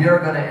 we are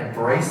going to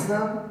embrace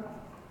them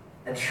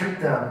and treat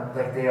them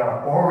like they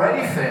are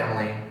already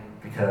family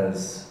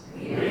because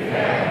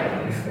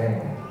we're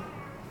family.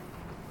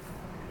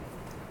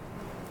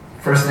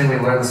 First thing we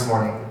learned this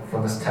morning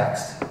from this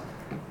text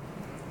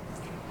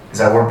is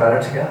that we're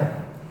better together.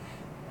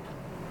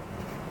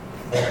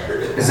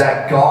 Is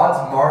that God's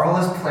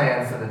marvelous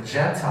plan for the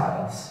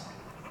Gentiles,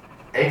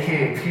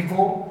 aka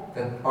people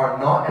that are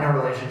not in a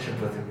relationship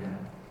with Him yet,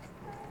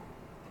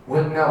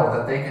 would know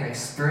that they can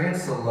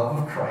experience the love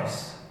of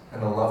Christ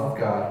and the love of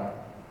God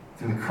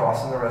through the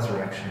cross and the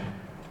resurrection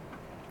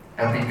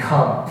and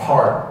become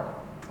part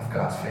of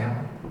God's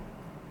family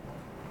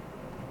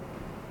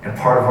and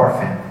part of our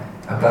family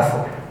at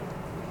Bethel.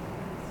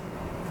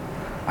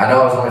 I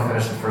know I was only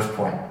finished the first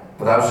point,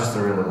 but that was just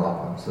a really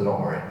long one, so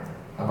don't worry.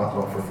 I'm not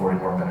going for 40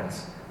 more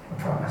minutes, I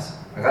promise.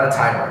 I got a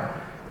timer,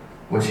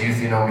 which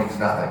youth means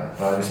nothing,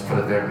 but I just put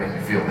it there to make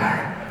me feel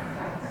better.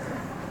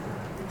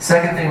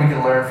 Second thing we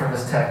can learn from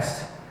this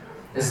text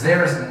is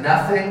there is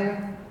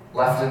nothing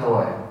left in the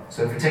way.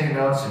 So if you're taking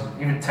notes, you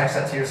even text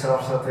that to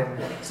yourself or something,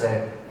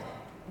 say,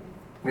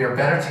 we are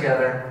better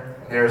together,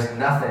 and there is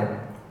nothing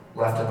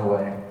left in the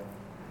way.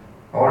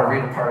 I want to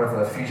read a part of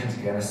Ephesians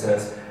again. It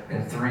says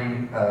in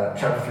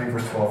chapter 3,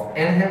 verse 12,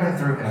 in Him and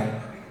through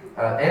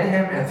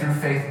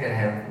faith in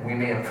Him, we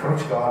may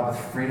approach God with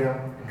freedom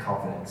and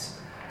confidence.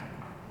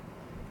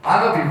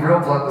 I'm going to be real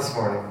blunt this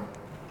morning.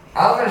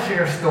 I'm going to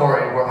share a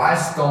story where I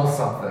stole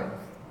something.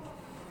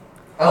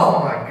 Oh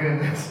my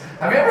goodness.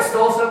 Have you ever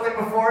stole something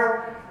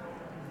before?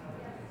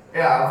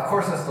 Yeah, of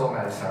course I stole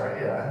Maddie's heart.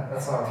 Yeah,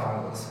 that's what I'm talking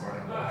about this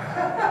morning.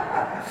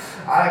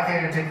 I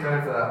can't even take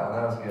credit for that one.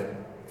 That was good.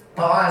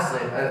 But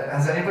honestly,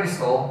 has anybody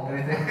stole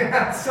anything?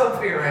 So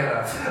big right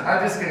now. I'm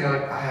just kidding.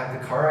 I have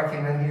the car I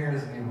came in here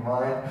isn't even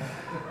mine.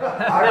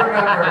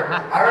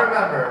 I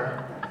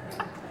remember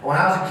when I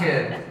was a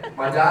kid,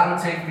 my dad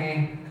would take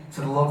me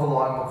to the local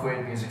Long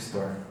McQuaid music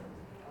store.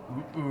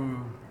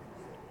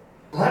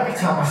 Let me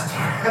tell my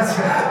story.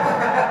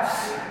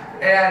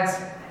 And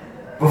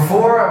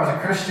before I was a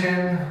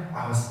Christian,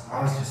 I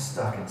was just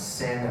stuck in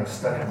sin. I was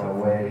stuck in my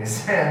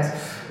ways. And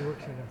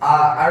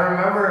I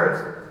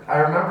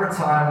remember a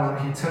time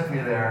when he took me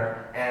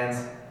there, and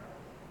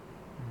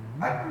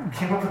I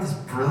came up with this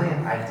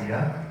brilliant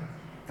idea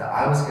that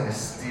I was going to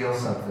steal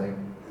something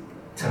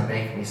to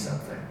make me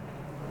something.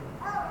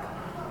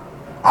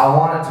 I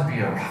wanted to be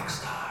a rock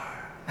star.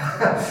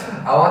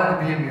 I wanted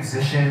to be a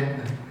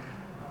musician.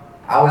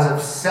 I was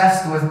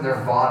obsessed with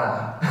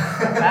Nirvana.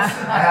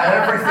 I had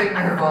everything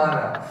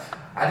Nirvana.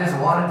 I just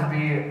wanted to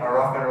be a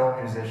rock and roll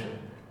musician.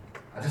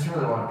 I just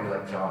really want to be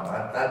like John.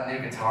 That new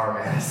guitar,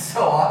 man, is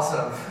so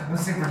awesome. I'm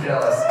super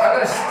jealous. I'm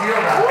going to steal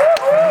that.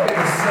 It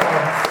was so...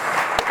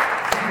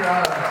 Keep your eye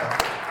on that.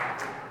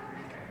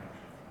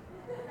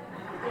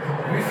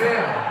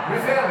 We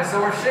family,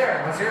 so we're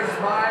sharing. What's yours is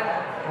mine,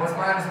 what's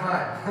mine is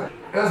mine.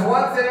 It was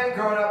one thing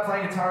growing up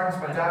playing guitar,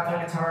 because my dad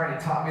played guitar and he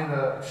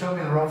showed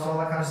me the ropes and all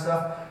that kind of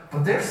stuff.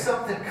 But there's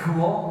something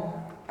cool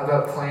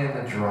about playing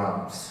the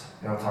drums.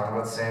 You know, I'm talking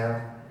about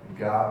Sam,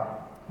 Gab,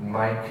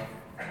 Mike.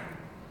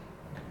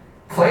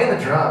 Playing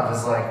the drums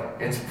is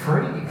it's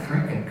pretty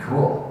freaking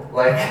cool.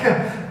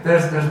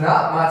 There's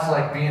not much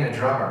like being a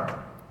drummer.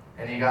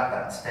 And you got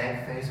that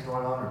stank face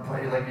going on, or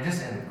play, you're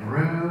just in the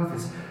groove.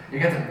 You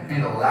get to be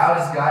the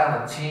loudest guy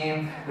on the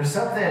team. There's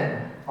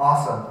something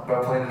awesome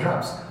about playing the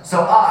drums.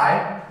 So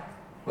I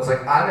was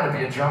like, I'm going to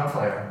be a drum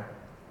player.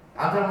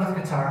 I'm done with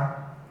the guitar.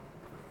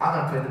 I'm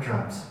going to play the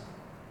drums.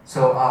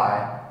 So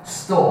I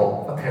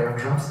stole a pair of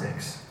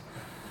drumsticks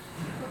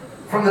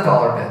from the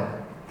dollar bin,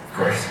 of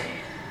course,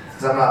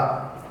 because I'm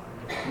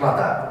not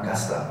that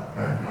messed up.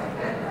 Right?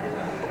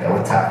 Yeah,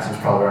 with tax, it was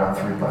probably around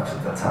 $3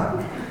 at that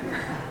time.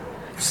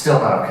 Still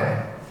not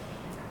okay.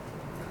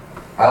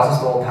 I also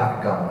stole a pack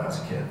of gum when I was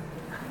a kid.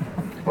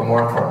 But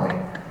more importantly,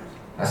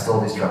 I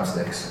stole these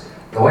drumsticks.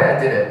 The way I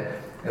did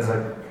it is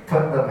I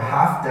put them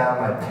half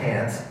down my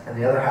pants and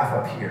the other half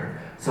up here.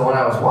 So when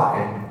I was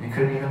walking, you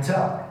couldn't even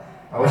tell.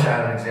 I wish I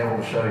had an example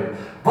to show you.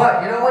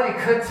 But you know when you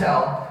could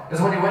tell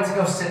is when you went to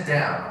go sit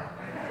down.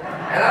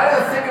 And I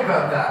didn't think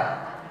about that.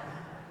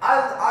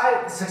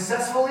 I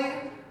successfully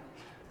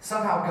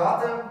somehow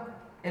got them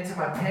into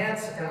my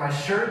pants and my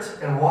shirt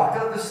and walked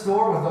out of the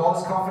store with all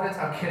this confidence.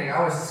 I'm kidding.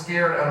 I was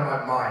scared out of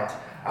my mind.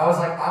 I was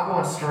like, I'm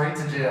going straight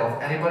to jail.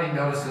 If anybody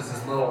notices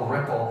this little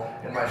ripple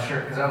in my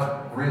shirt, because I was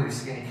a really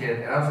skinny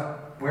kid, and I was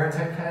wearing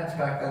tight pants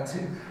back then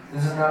too.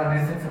 This is not a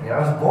new thing for me. I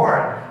was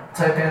born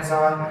tight pants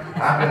on.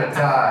 I'm going to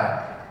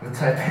die with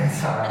tight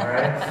pants on, all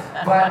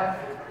right? But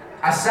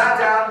I sat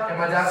down in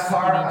my dad's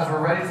car as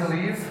we're ready to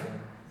leave,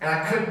 and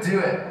I couldn't do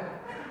it.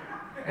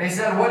 And he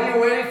said, what are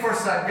you waiting for,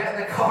 son? Get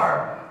in the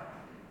car.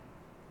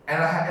 And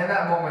in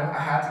that moment, I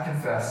had to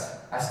confess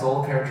I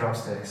stole a pair of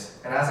drumsticks,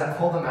 and as I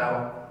pulled them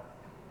out,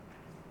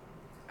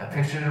 I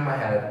pictured in my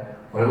head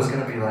what it was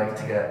going to be like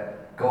to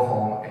go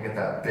home and get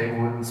that big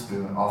wooden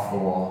spoon off the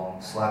wall,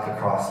 slapped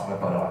across my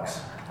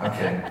buttocks. I'm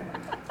kidding.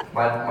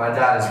 My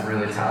dad is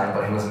really Italian,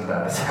 but he wasn't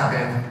that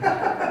Italian.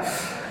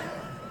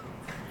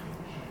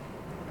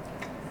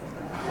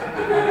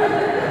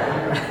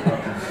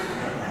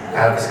 I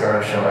have a scar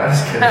to show. I'm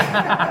just kidding.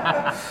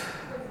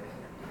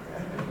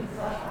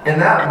 In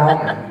that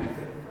moment,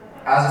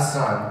 as a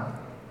son,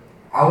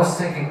 I was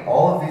thinking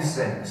all of these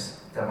things,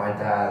 that my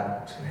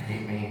dad was going to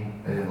hate me,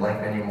 that he didn't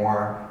like me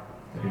anymore,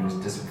 that he was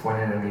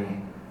disappointed in me,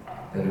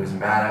 that he was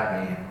mad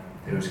at me,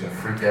 that he was going to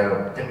freak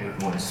out, hit me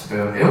with a wooden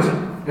spoon. It was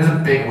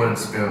a big wooden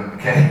spoon,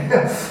 okay?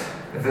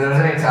 If there's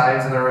any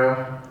Italians in the room,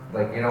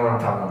 like, you know what I'm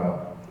talking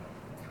about.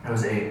 It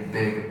was a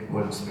big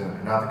wooden spoon,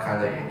 not the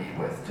kind that you eat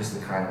with, just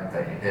the kind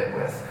that you hit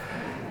with.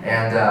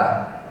 And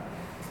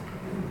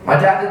my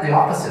dad did the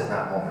opposite in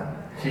that moment.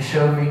 He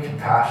showed me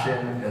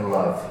compassion and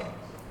love.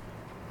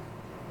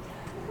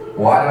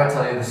 Why do I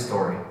tell you this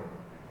story?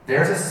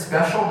 There's a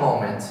special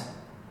moment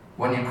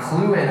when you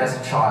clue in as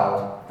a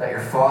child that your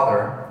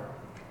father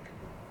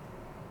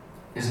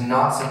is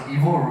not some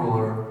evil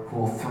ruler who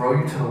will throw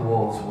you to the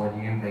wolves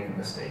when you make a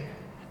mistake.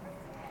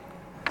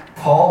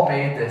 Paul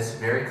made this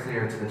very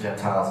clear to the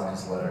Gentiles in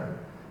his letter,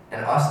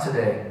 and us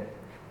today,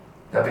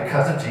 that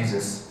because of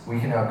Jesus, we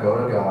can now go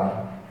to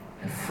God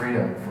in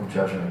freedom from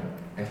judgment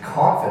and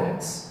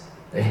confidence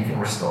that he can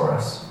restore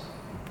us.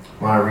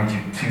 I want to read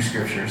you two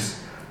scriptures.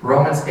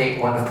 Romans 8,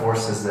 1-4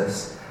 says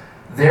this: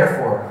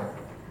 Therefore,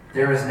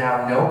 there is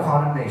now no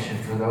condemnation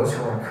for those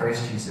who are in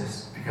Christ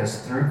Jesus, because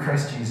through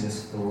Christ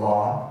Jesus, the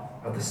law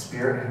of the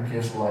Spirit who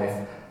gives life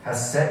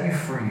has set you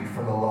free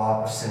from the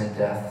law of sin and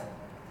death.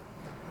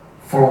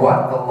 For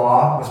what the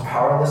law was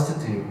powerless to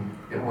do,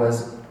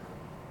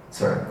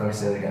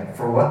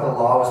 For what the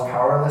law was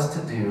powerless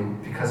to do,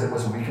 because it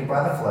was weakened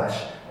by the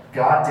flesh,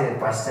 God did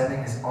by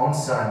sending his own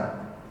Son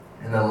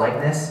in the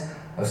likeness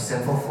of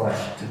sinful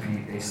flesh to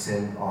be a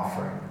sin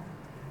offering.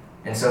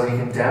 And so he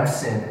condemned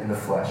sin in the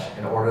flesh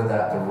in order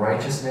that the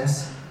righteous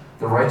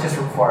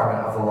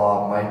requirement of the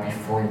law might be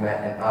fully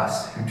met in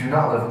us, who do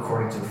not live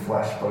according to the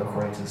flesh, but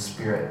according to the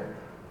Spirit.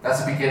 That's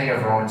the beginning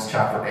of Romans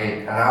chapter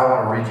 8, and I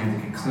want to read you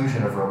the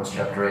conclusion of Romans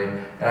chapter 8.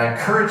 And I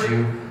encourage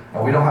you,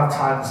 and we don't have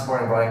time this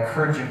morning, but I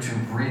encourage you to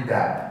read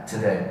that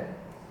today.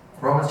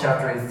 Romans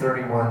chapter 8,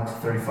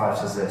 31-35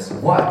 says this: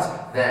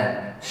 What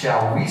then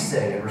shall we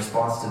say in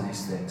response to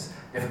these things?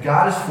 If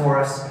God is for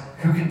us,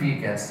 who can be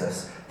against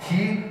us?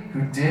 He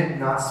who did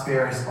not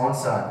spare his own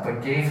Son,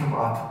 but gave him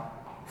up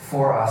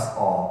for us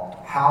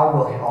all, how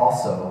will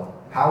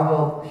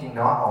he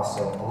not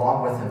also,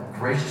 along with him,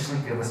 graciously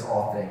give us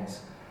all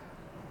things?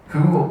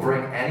 Who will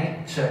bring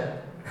any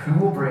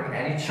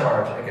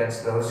charge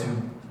against those who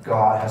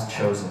God has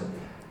chosen?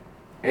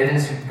 It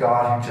is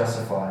God who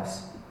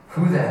justifies.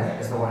 Who then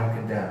is the one who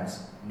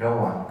condemns? No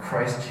one.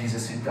 Christ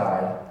Jesus, who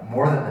died,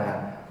 more than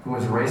that, who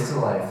was raised to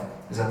life,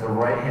 is at the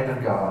right hand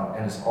of God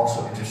and is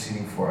also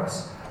interceding for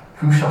us.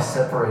 Who shall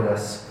separate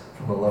us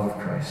from the love of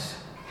Christ?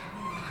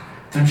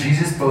 Through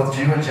Jesus, both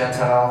Jew and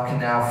Gentile can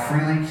now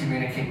freely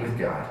communicate with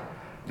God.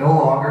 No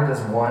longer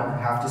does one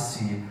have to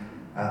see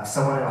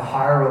someone in a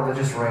higher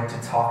religious rank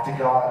to talk to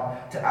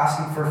God, to ask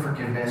him for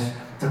forgiveness,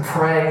 to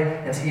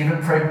pray, and to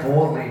even pray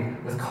boldly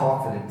with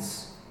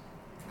confidence.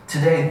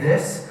 Today,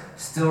 this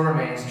still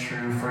remains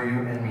true for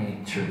you and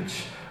me,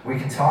 church. We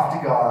can talk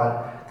to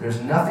God.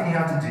 There's nothing you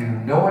have to do,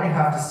 no one you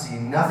have to see,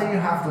 nothing you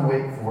have to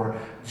wait for.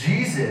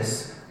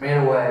 Jesus made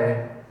a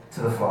way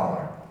to the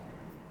Father.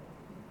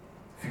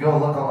 If you go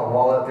look on the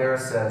wall up there, it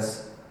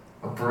says,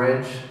 "A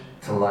bridge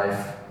to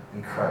life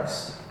in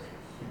Christ."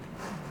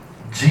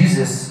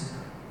 Jesus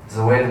is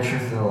the way, the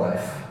truth, and the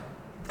life.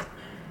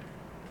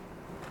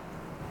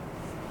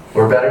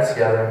 We're better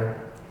together.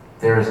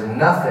 There is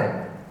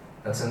nothing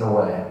that's in the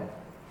way.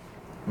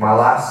 My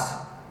last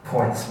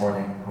point this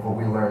morning of what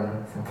we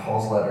learned from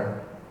Paul's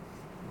letter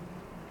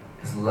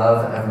is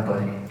love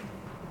everybody.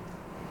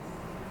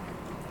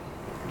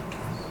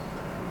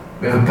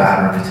 We have a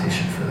bad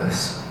reputation for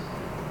this.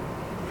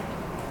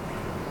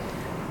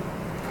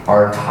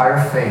 Our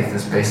entire faith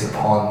is based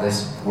upon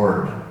this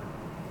word.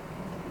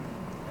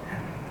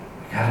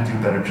 We got to do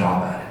a better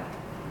job at it.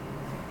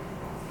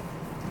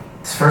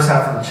 This first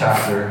half of the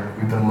chapter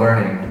we've been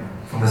learning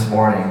from this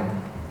morning.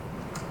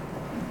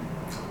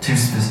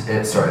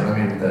 Let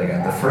me read that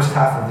again. The first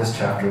half of this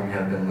chapter we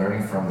have been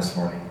learning from this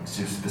morning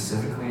to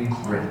specifically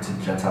written to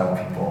Gentile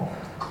people.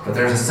 But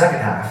there's a second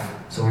half.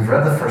 So we've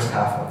read the first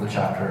half of the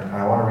chapter, and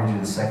I want to read you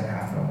the second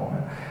half in a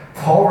moment.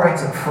 Paul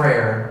writes a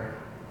prayer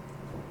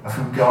of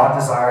who God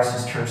desires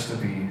his church to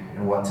be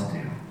and what to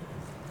do.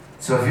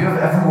 So if you have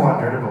ever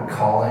wondered about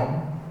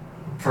calling,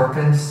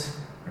 purpose,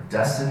 or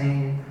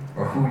destiny,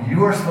 or who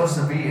you are supposed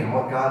to be and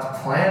what God's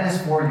plan is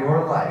for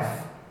your life,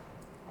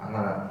 I'm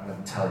going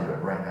to tell you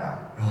it right now.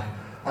 You're like,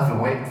 I've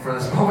been waiting for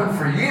this moment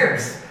for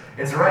years.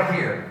 It's right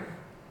here.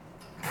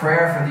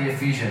 Prayer for the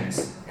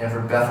Ephesians and for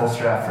Bethel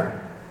Stratford.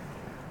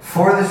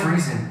 For this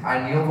reason,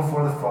 I kneel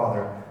before the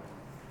Father,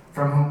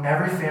 from whom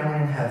every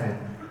family in heaven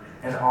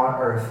and on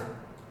earth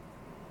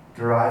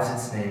derives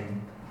its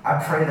name.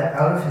 I pray that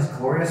out of his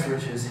glorious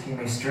riches he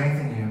may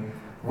strengthen you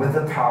with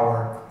the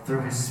power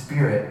through his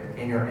Spirit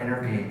in your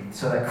inner being,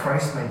 so that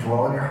Christ may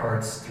dwell in your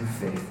hearts through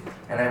faith.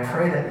 And I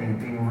pray that you,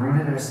 being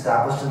rooted and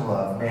established in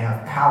love, may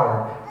have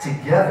power,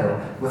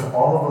 together with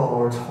all of the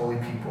Lord's holy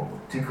people,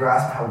 to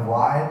grasp how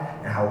wide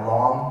and how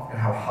long and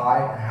how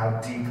high and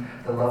how deep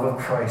the love of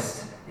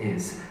Christ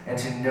is, and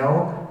to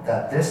know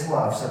that this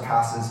love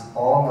surpasses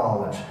all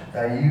knowledge,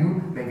 that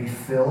you may be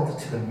filled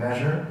to the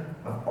measure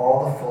of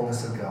all the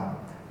fullness of God.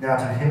 Now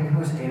to him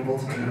who is able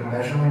to do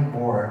immeasurably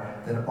more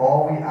than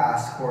all we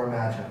ask or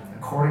imagine,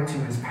 according to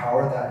his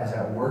power that is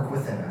at work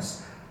within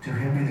us, to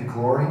him be the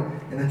glory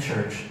in the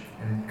church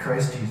and in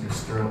Christ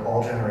Jesus through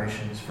all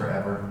generations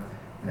forever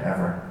and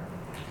ever.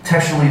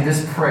 Textually,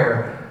 this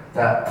prayer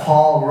that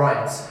Paul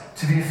writes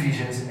to the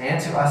Ephesians and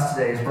to us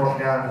today is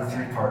broken down into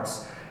 3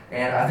 parts.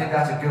 And I think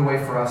that's a good way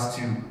for us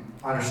to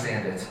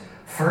understand it.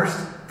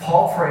 First,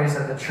 Paul prays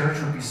that the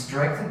church would be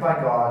strengthened by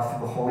God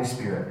through the Holy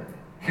Spirit.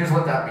 Here's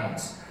what that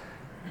means.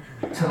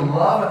 To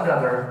love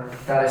another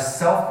that is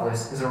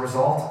selfless is a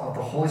result of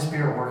the Holy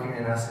Spirit working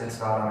in us. It's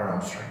not on our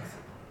own strength.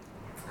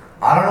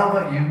 I don't know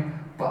about you,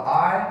 but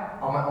I,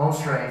 on my own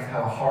strength,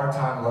 have a hard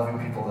time loving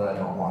people that I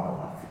don't want to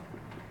love.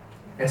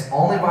 It's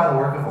only by the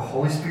work of the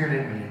Holy Spirit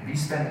in me, and me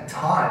spending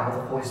time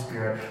with the Holy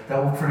Spirit,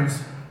 that will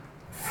produce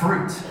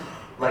fruit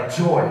like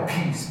joy,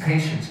 peace,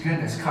 patience,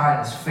 goodness,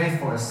 kindness,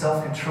 faithfulness,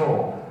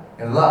 self-control,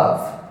 and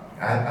love.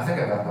 I think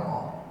I got them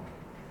all.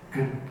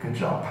 Good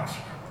job,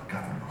 Pastor.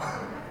 Got them all.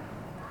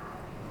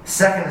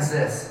 Second is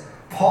this.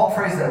 Paul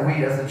prays that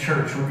we as the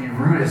church would be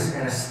rooted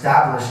and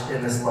established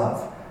in this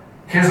love.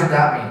 Here's what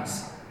that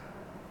means.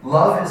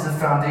 Love is the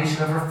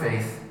foundation of our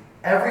faith.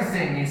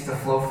 Everything needs to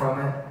flow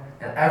from it,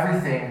 and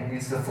everything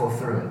needs to flow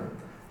through it.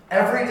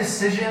 Every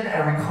decision,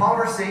 every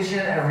conversation,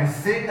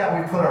 everything that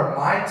we put our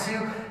mind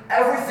to,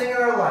 everything in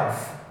our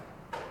life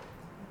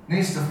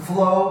needs to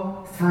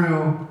flow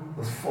through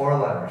those 4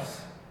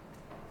 letters.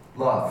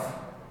 Love.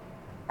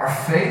 Our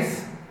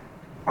faith,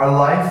 our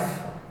life,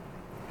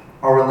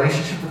 our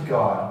relationship with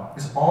God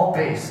is all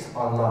based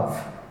on love.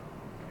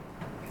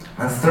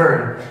 And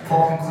third,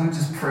 Paul concludes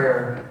his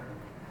prayer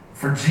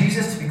for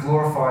Jesus to be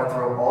glorified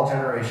throughout all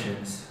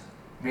generations,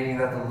 meaning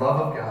that the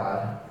love of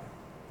God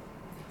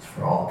is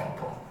for all the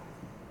people.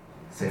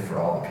 Say, for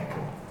all the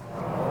people.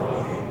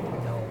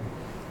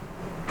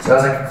 So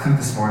as I conclude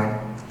this morning,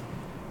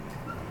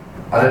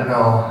 I didn't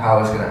know how I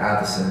was going to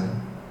add this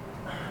in,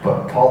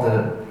 but Paul did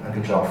a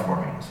good job for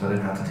me, so I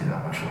didn't have to do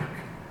that much work.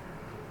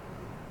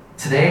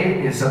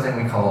 Today is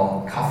something we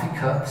call Coffee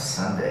Cup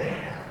Sunday.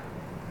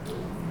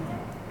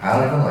 I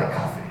don't even like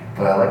coffee,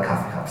 but I like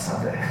Coffee Cup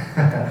Sunday.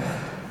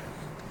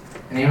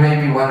 And you may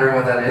be wondering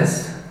what that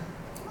is.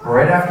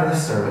 Right after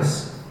this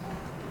service,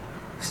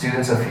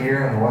 students up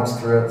here and the ones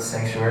throughout the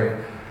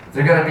sanctuary,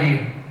 they're going to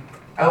be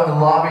out in the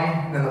lobby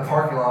and in the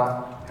parking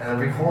lot, and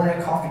they'll be holding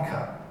a coffee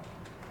cup.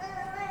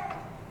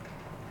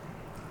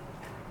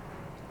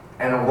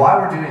 And why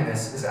we're doing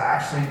this is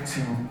actually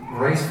to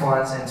raise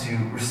funds and to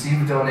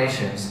receive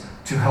donations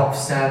to help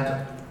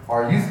send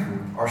our youth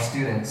group, our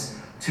students,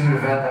 to an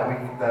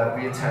event that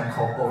we attend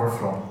called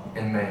Overflow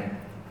in May.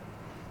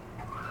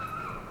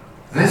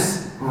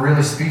 This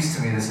really speaks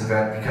to me, this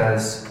event,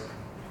 because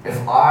if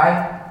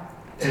I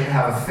didn't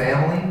have a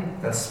family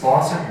that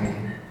sponsored me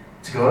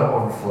to go to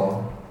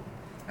Overflow,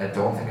 I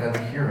don't think I'd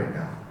be here right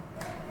now.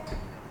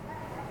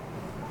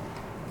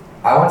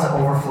 I went to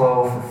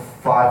Overflow for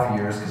 5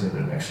 years because I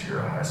did an extra year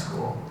of high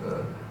school.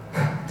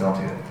 Don't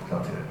do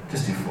it.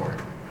 Just do 4.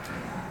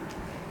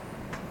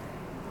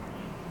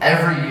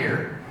 Every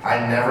year, I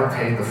never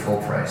paid the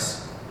full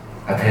price.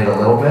 I paid a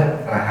little bit,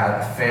 and I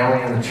had a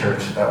family in the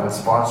church that would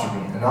sponsor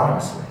me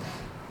anonymously.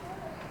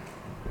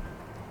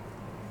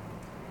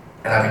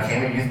 And I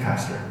became a youth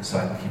pastor, so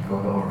I can keep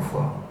going to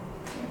Overflow.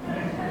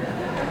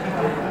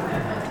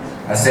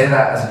 I say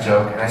that as a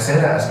joke, and I say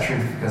that as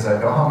truth because I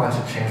know how much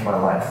it changed my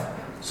life.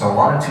 So I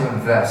wanted to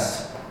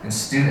invest in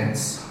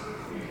students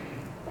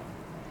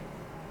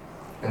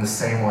in the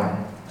same way.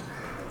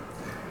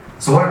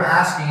 So what I'm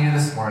asking you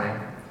this morning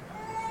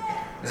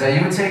is that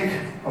you would take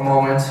a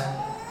moment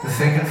to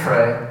think and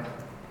pray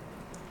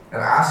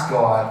and ask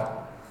God,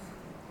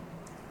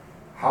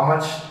 how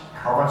much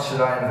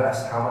should I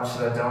invest? How much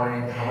should I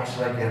donate? How much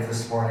should I give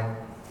this morning?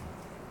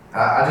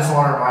 I just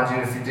want to remind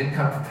you, if you didn't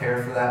come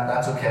prepared for that,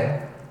 that's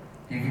okay.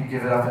 You can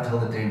give it up until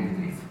the day we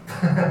leave.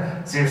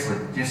 Seriously,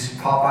 just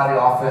pop by the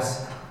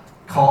office,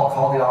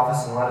 call the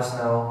office and let us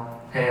know,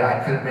 hey, I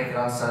couldn't make it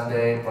on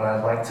Sunday, but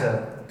I'd like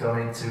to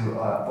donate to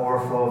an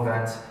Overflow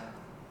event.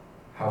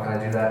 How can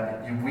I do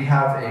that? We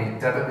have a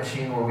debit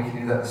machine where we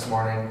can do that this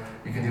morning.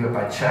 You can do it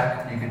by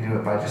check. You can do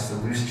it by just a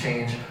loose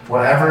change.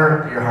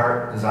 Whatever your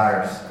heart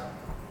desires.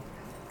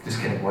 Just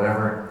kidding.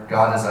 Whatever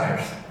God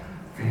desires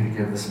for you to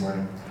give this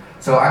morning.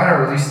 So I'm going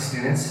to release the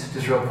students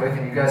just real quick,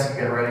 and you guys can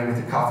get ready with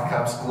your coffee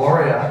cups.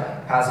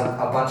 Gloria has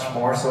a bunch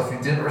more, so if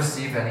you didn't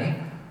receive any,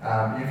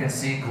 you can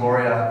see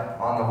Gloria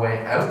on the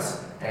way out.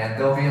 and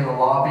they'll be in the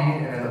lobby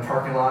and in the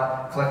parking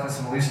lot collecting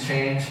some loose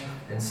change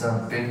and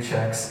some big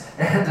checks.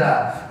 And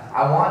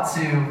I want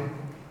to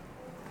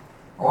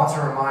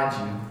remind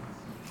you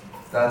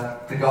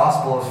that the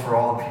gospel is for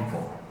all the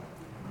people,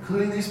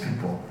 including these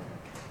people,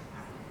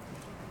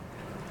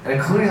 and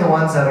including the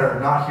ones that are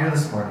not here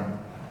this morning,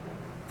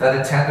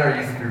 that attend our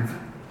youth group,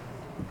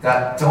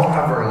 that don't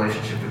have a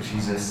relationship with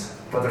Jesus,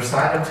 but they're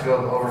signed up to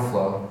go to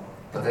Overflow,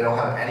 but they don't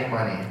have any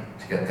money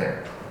to get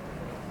there.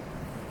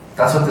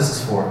 That's what this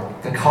is for.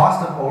 The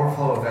cost of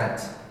Overflow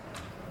event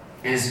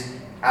is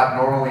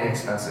abnormally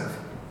expensive.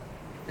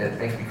 It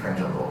makes me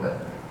cringe a little bit,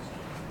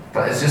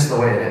 but it's just the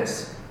way it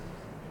is.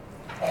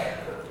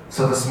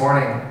 So this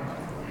morning,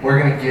 we're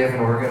going to give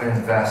and we're going to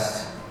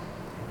invest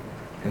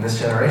in this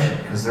generation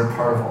because they're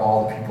part of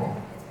all the people.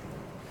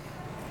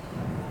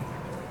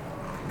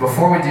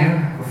 Before I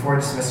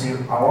dismiss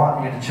you, I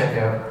want you to check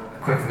out a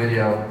quick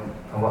video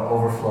on what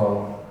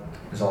Overflow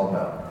is all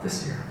about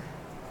this year.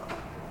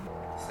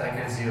 So that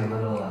gives you a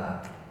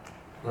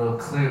little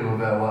clue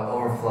about what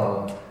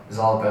Overflow is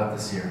all about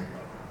this year.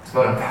 It's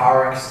about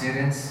empowering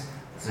students.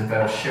 It's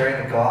about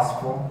sharing the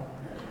gospel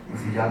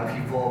with the young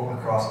people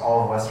across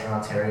all of Western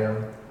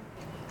Ontario.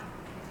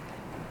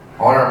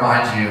 I want to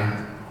remind you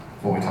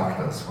of what we talked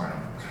about this morning.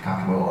 We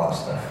talked about a lot of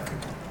stuff.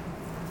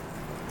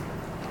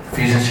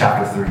 Ephesians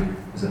chapter 3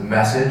 is a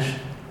message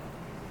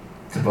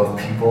to both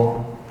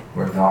people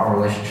who are not in a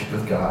relationship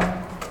with God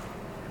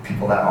and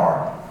people that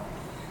are.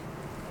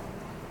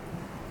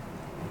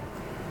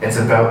 It's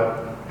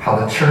about how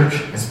the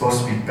church is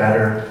supposed to be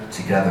better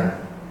together.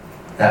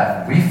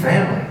 That we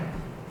family.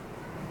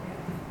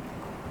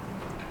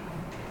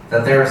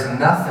 That there is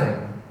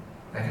nothing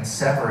that can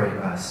separate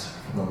us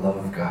from the love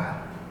of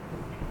God.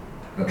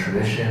 No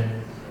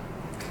tradition,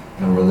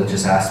 no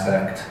religious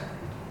aspect,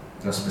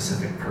 no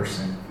specific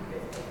person.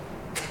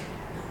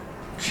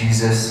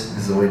 Jesus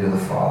is the way to the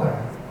Father.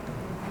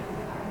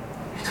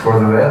 He tore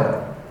the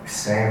veil. We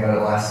sang about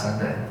it last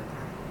Sunday,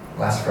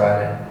 last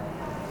Friday.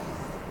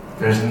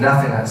 There's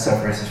nothing that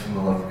separates us from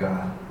the love of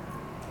God.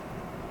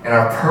 And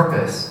our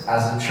purpose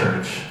as a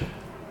church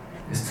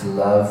is to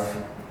love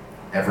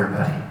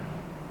everybody.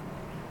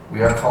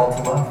 We are called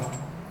to love.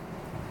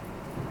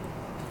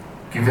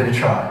 Give it a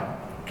try.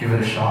 Give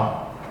it a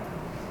shot.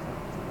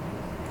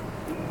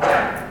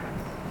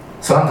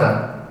 So I'm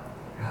done.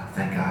 Oh,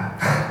 thank God.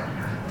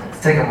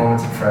 Let's take a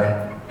moment to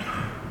pray.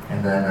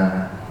 And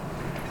then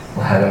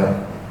we'll head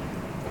out.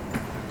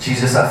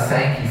 Jesus, I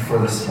thank you for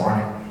this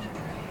morning.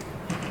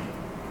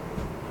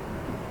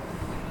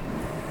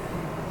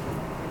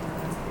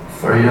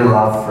 For your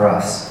love for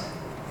us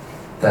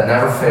that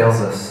never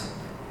fails us,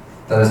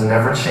 that is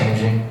never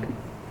changing,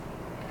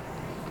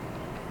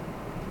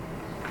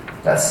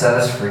 that set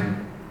us free.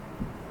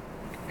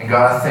 And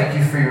God, I thank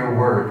you for your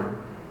word,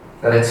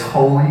 that it's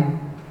holy,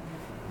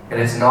 and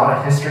it's not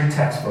a history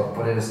textbook,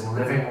 but it is a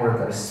living word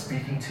that is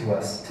speaking to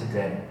us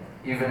today,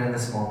 even in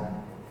this moment.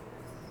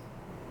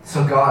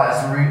 So God,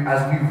 as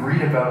we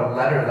read about a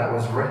letter that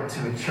was written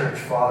to a church,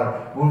 Father,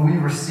 will we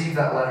receive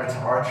that letter to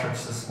our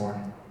church this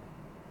morning?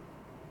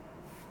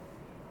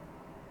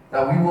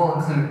 That we will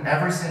include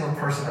every single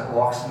person that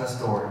walks in this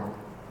door,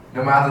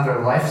 no matter their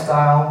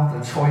lifestyle,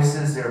 their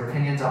choices, their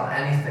opinions on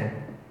anything.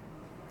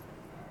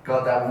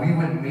 God, that we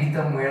would meet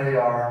them where they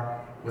are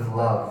with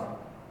love.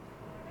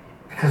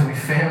 Because we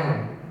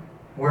family.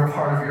 We're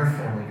part of your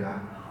family,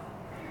 God.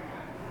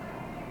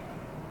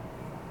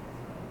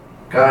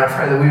 God, I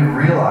pray that we would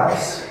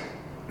realize,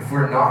 if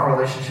we're not in a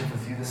relationship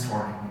with you this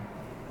morning,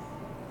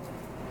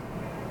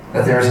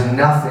 that there is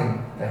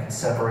nothing that can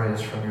separate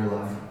us from your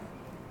love.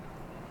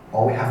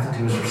 All we have to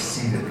do is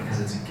receive it because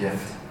it's a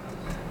gift.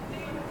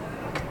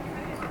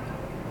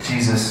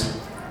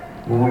 Jesus,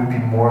 will we be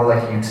more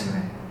like you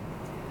today?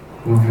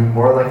 Will we be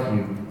more like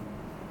you?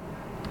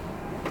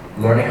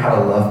 Learning how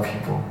to love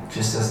people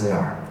just as they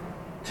are,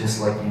 just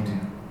like you do.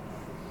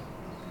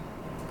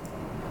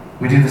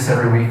 We do this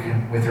every week,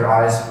 and with your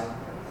eyes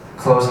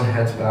closed and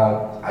heads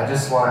bowed, I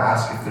just want to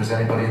ask if there's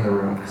anybody in the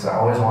room, because I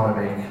always want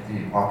to make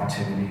the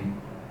opportunity.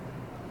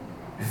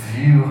 If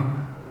you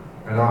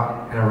are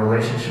not in a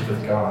relationship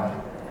with God,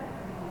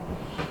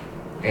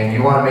 and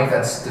you want to make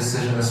that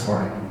decision this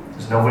morning,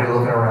 there's nobody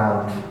looking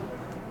around,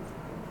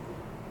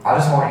 I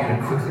just want you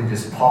to quickly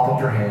just pop up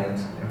your hand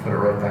and put it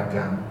right back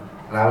down.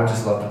 And I would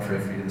just love to pray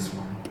for you this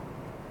morning.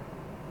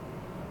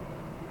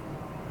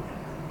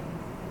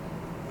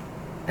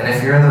 And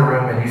if you're in the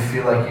room and you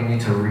feel like you need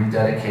to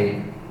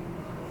rededicate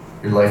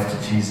your life to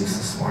Jesus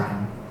this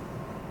morning,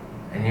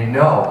 and you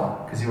know,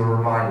 because you were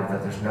reminded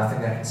that there's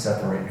nothing that can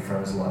separate you from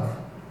his love,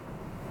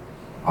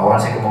 I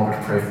want to take a moment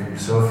to pray for you.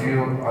 So if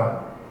you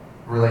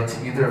relate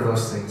to either of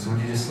those things, would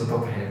you just slip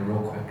up a hand real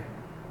quick?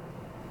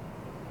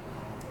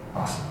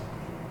 Awesome.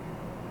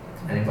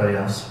 Anybody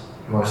else?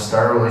 You want to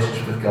start a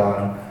relationship with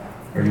God,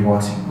 or you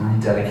want to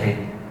rededicate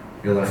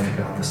your life to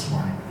God this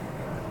morning?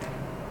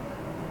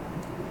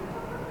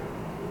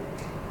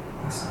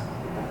 Awesome.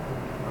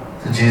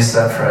 So Jesus,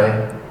 I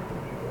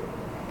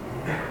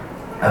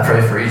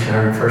pray for each and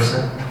every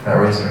person that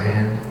raised their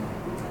hand.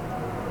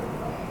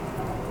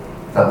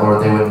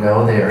 Lord, they would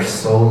know they are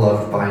so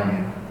loved by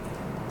you.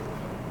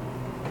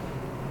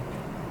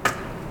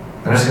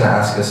 I'm just going to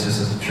ask us, just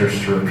as a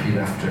church, to repeat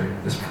after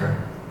this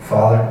prayer.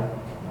 Father,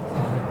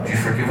 would you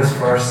forgive us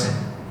for our sin?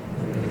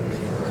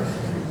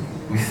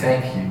 We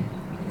thank you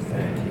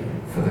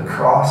for the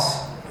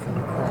cross,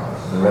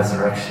 the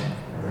resurrection,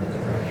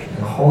 and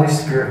the Holy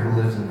Spirit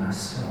who lives in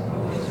us.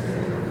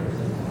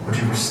 Would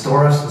you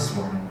restore us this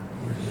morning?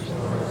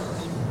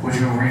 Would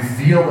you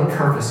reveal the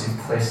purpose you've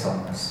placed on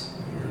us,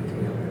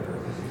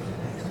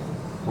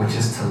 which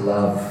is to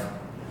love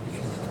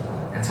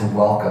and to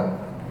welcome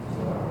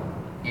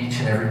each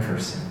and every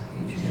person,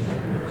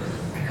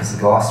 because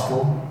the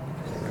gospel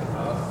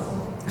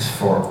is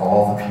for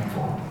all the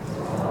people.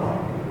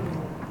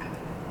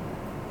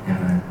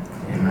 Amen.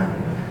 Amen.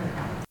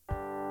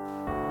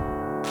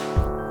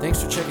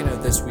 Thanks for checking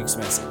out this week's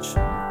message,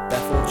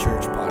 Bethel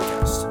Church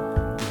Podcast.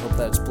 We hope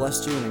that it's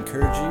blessed you and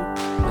encouraged you,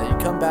 and that you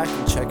come back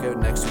and check out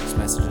next week's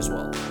message as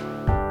well.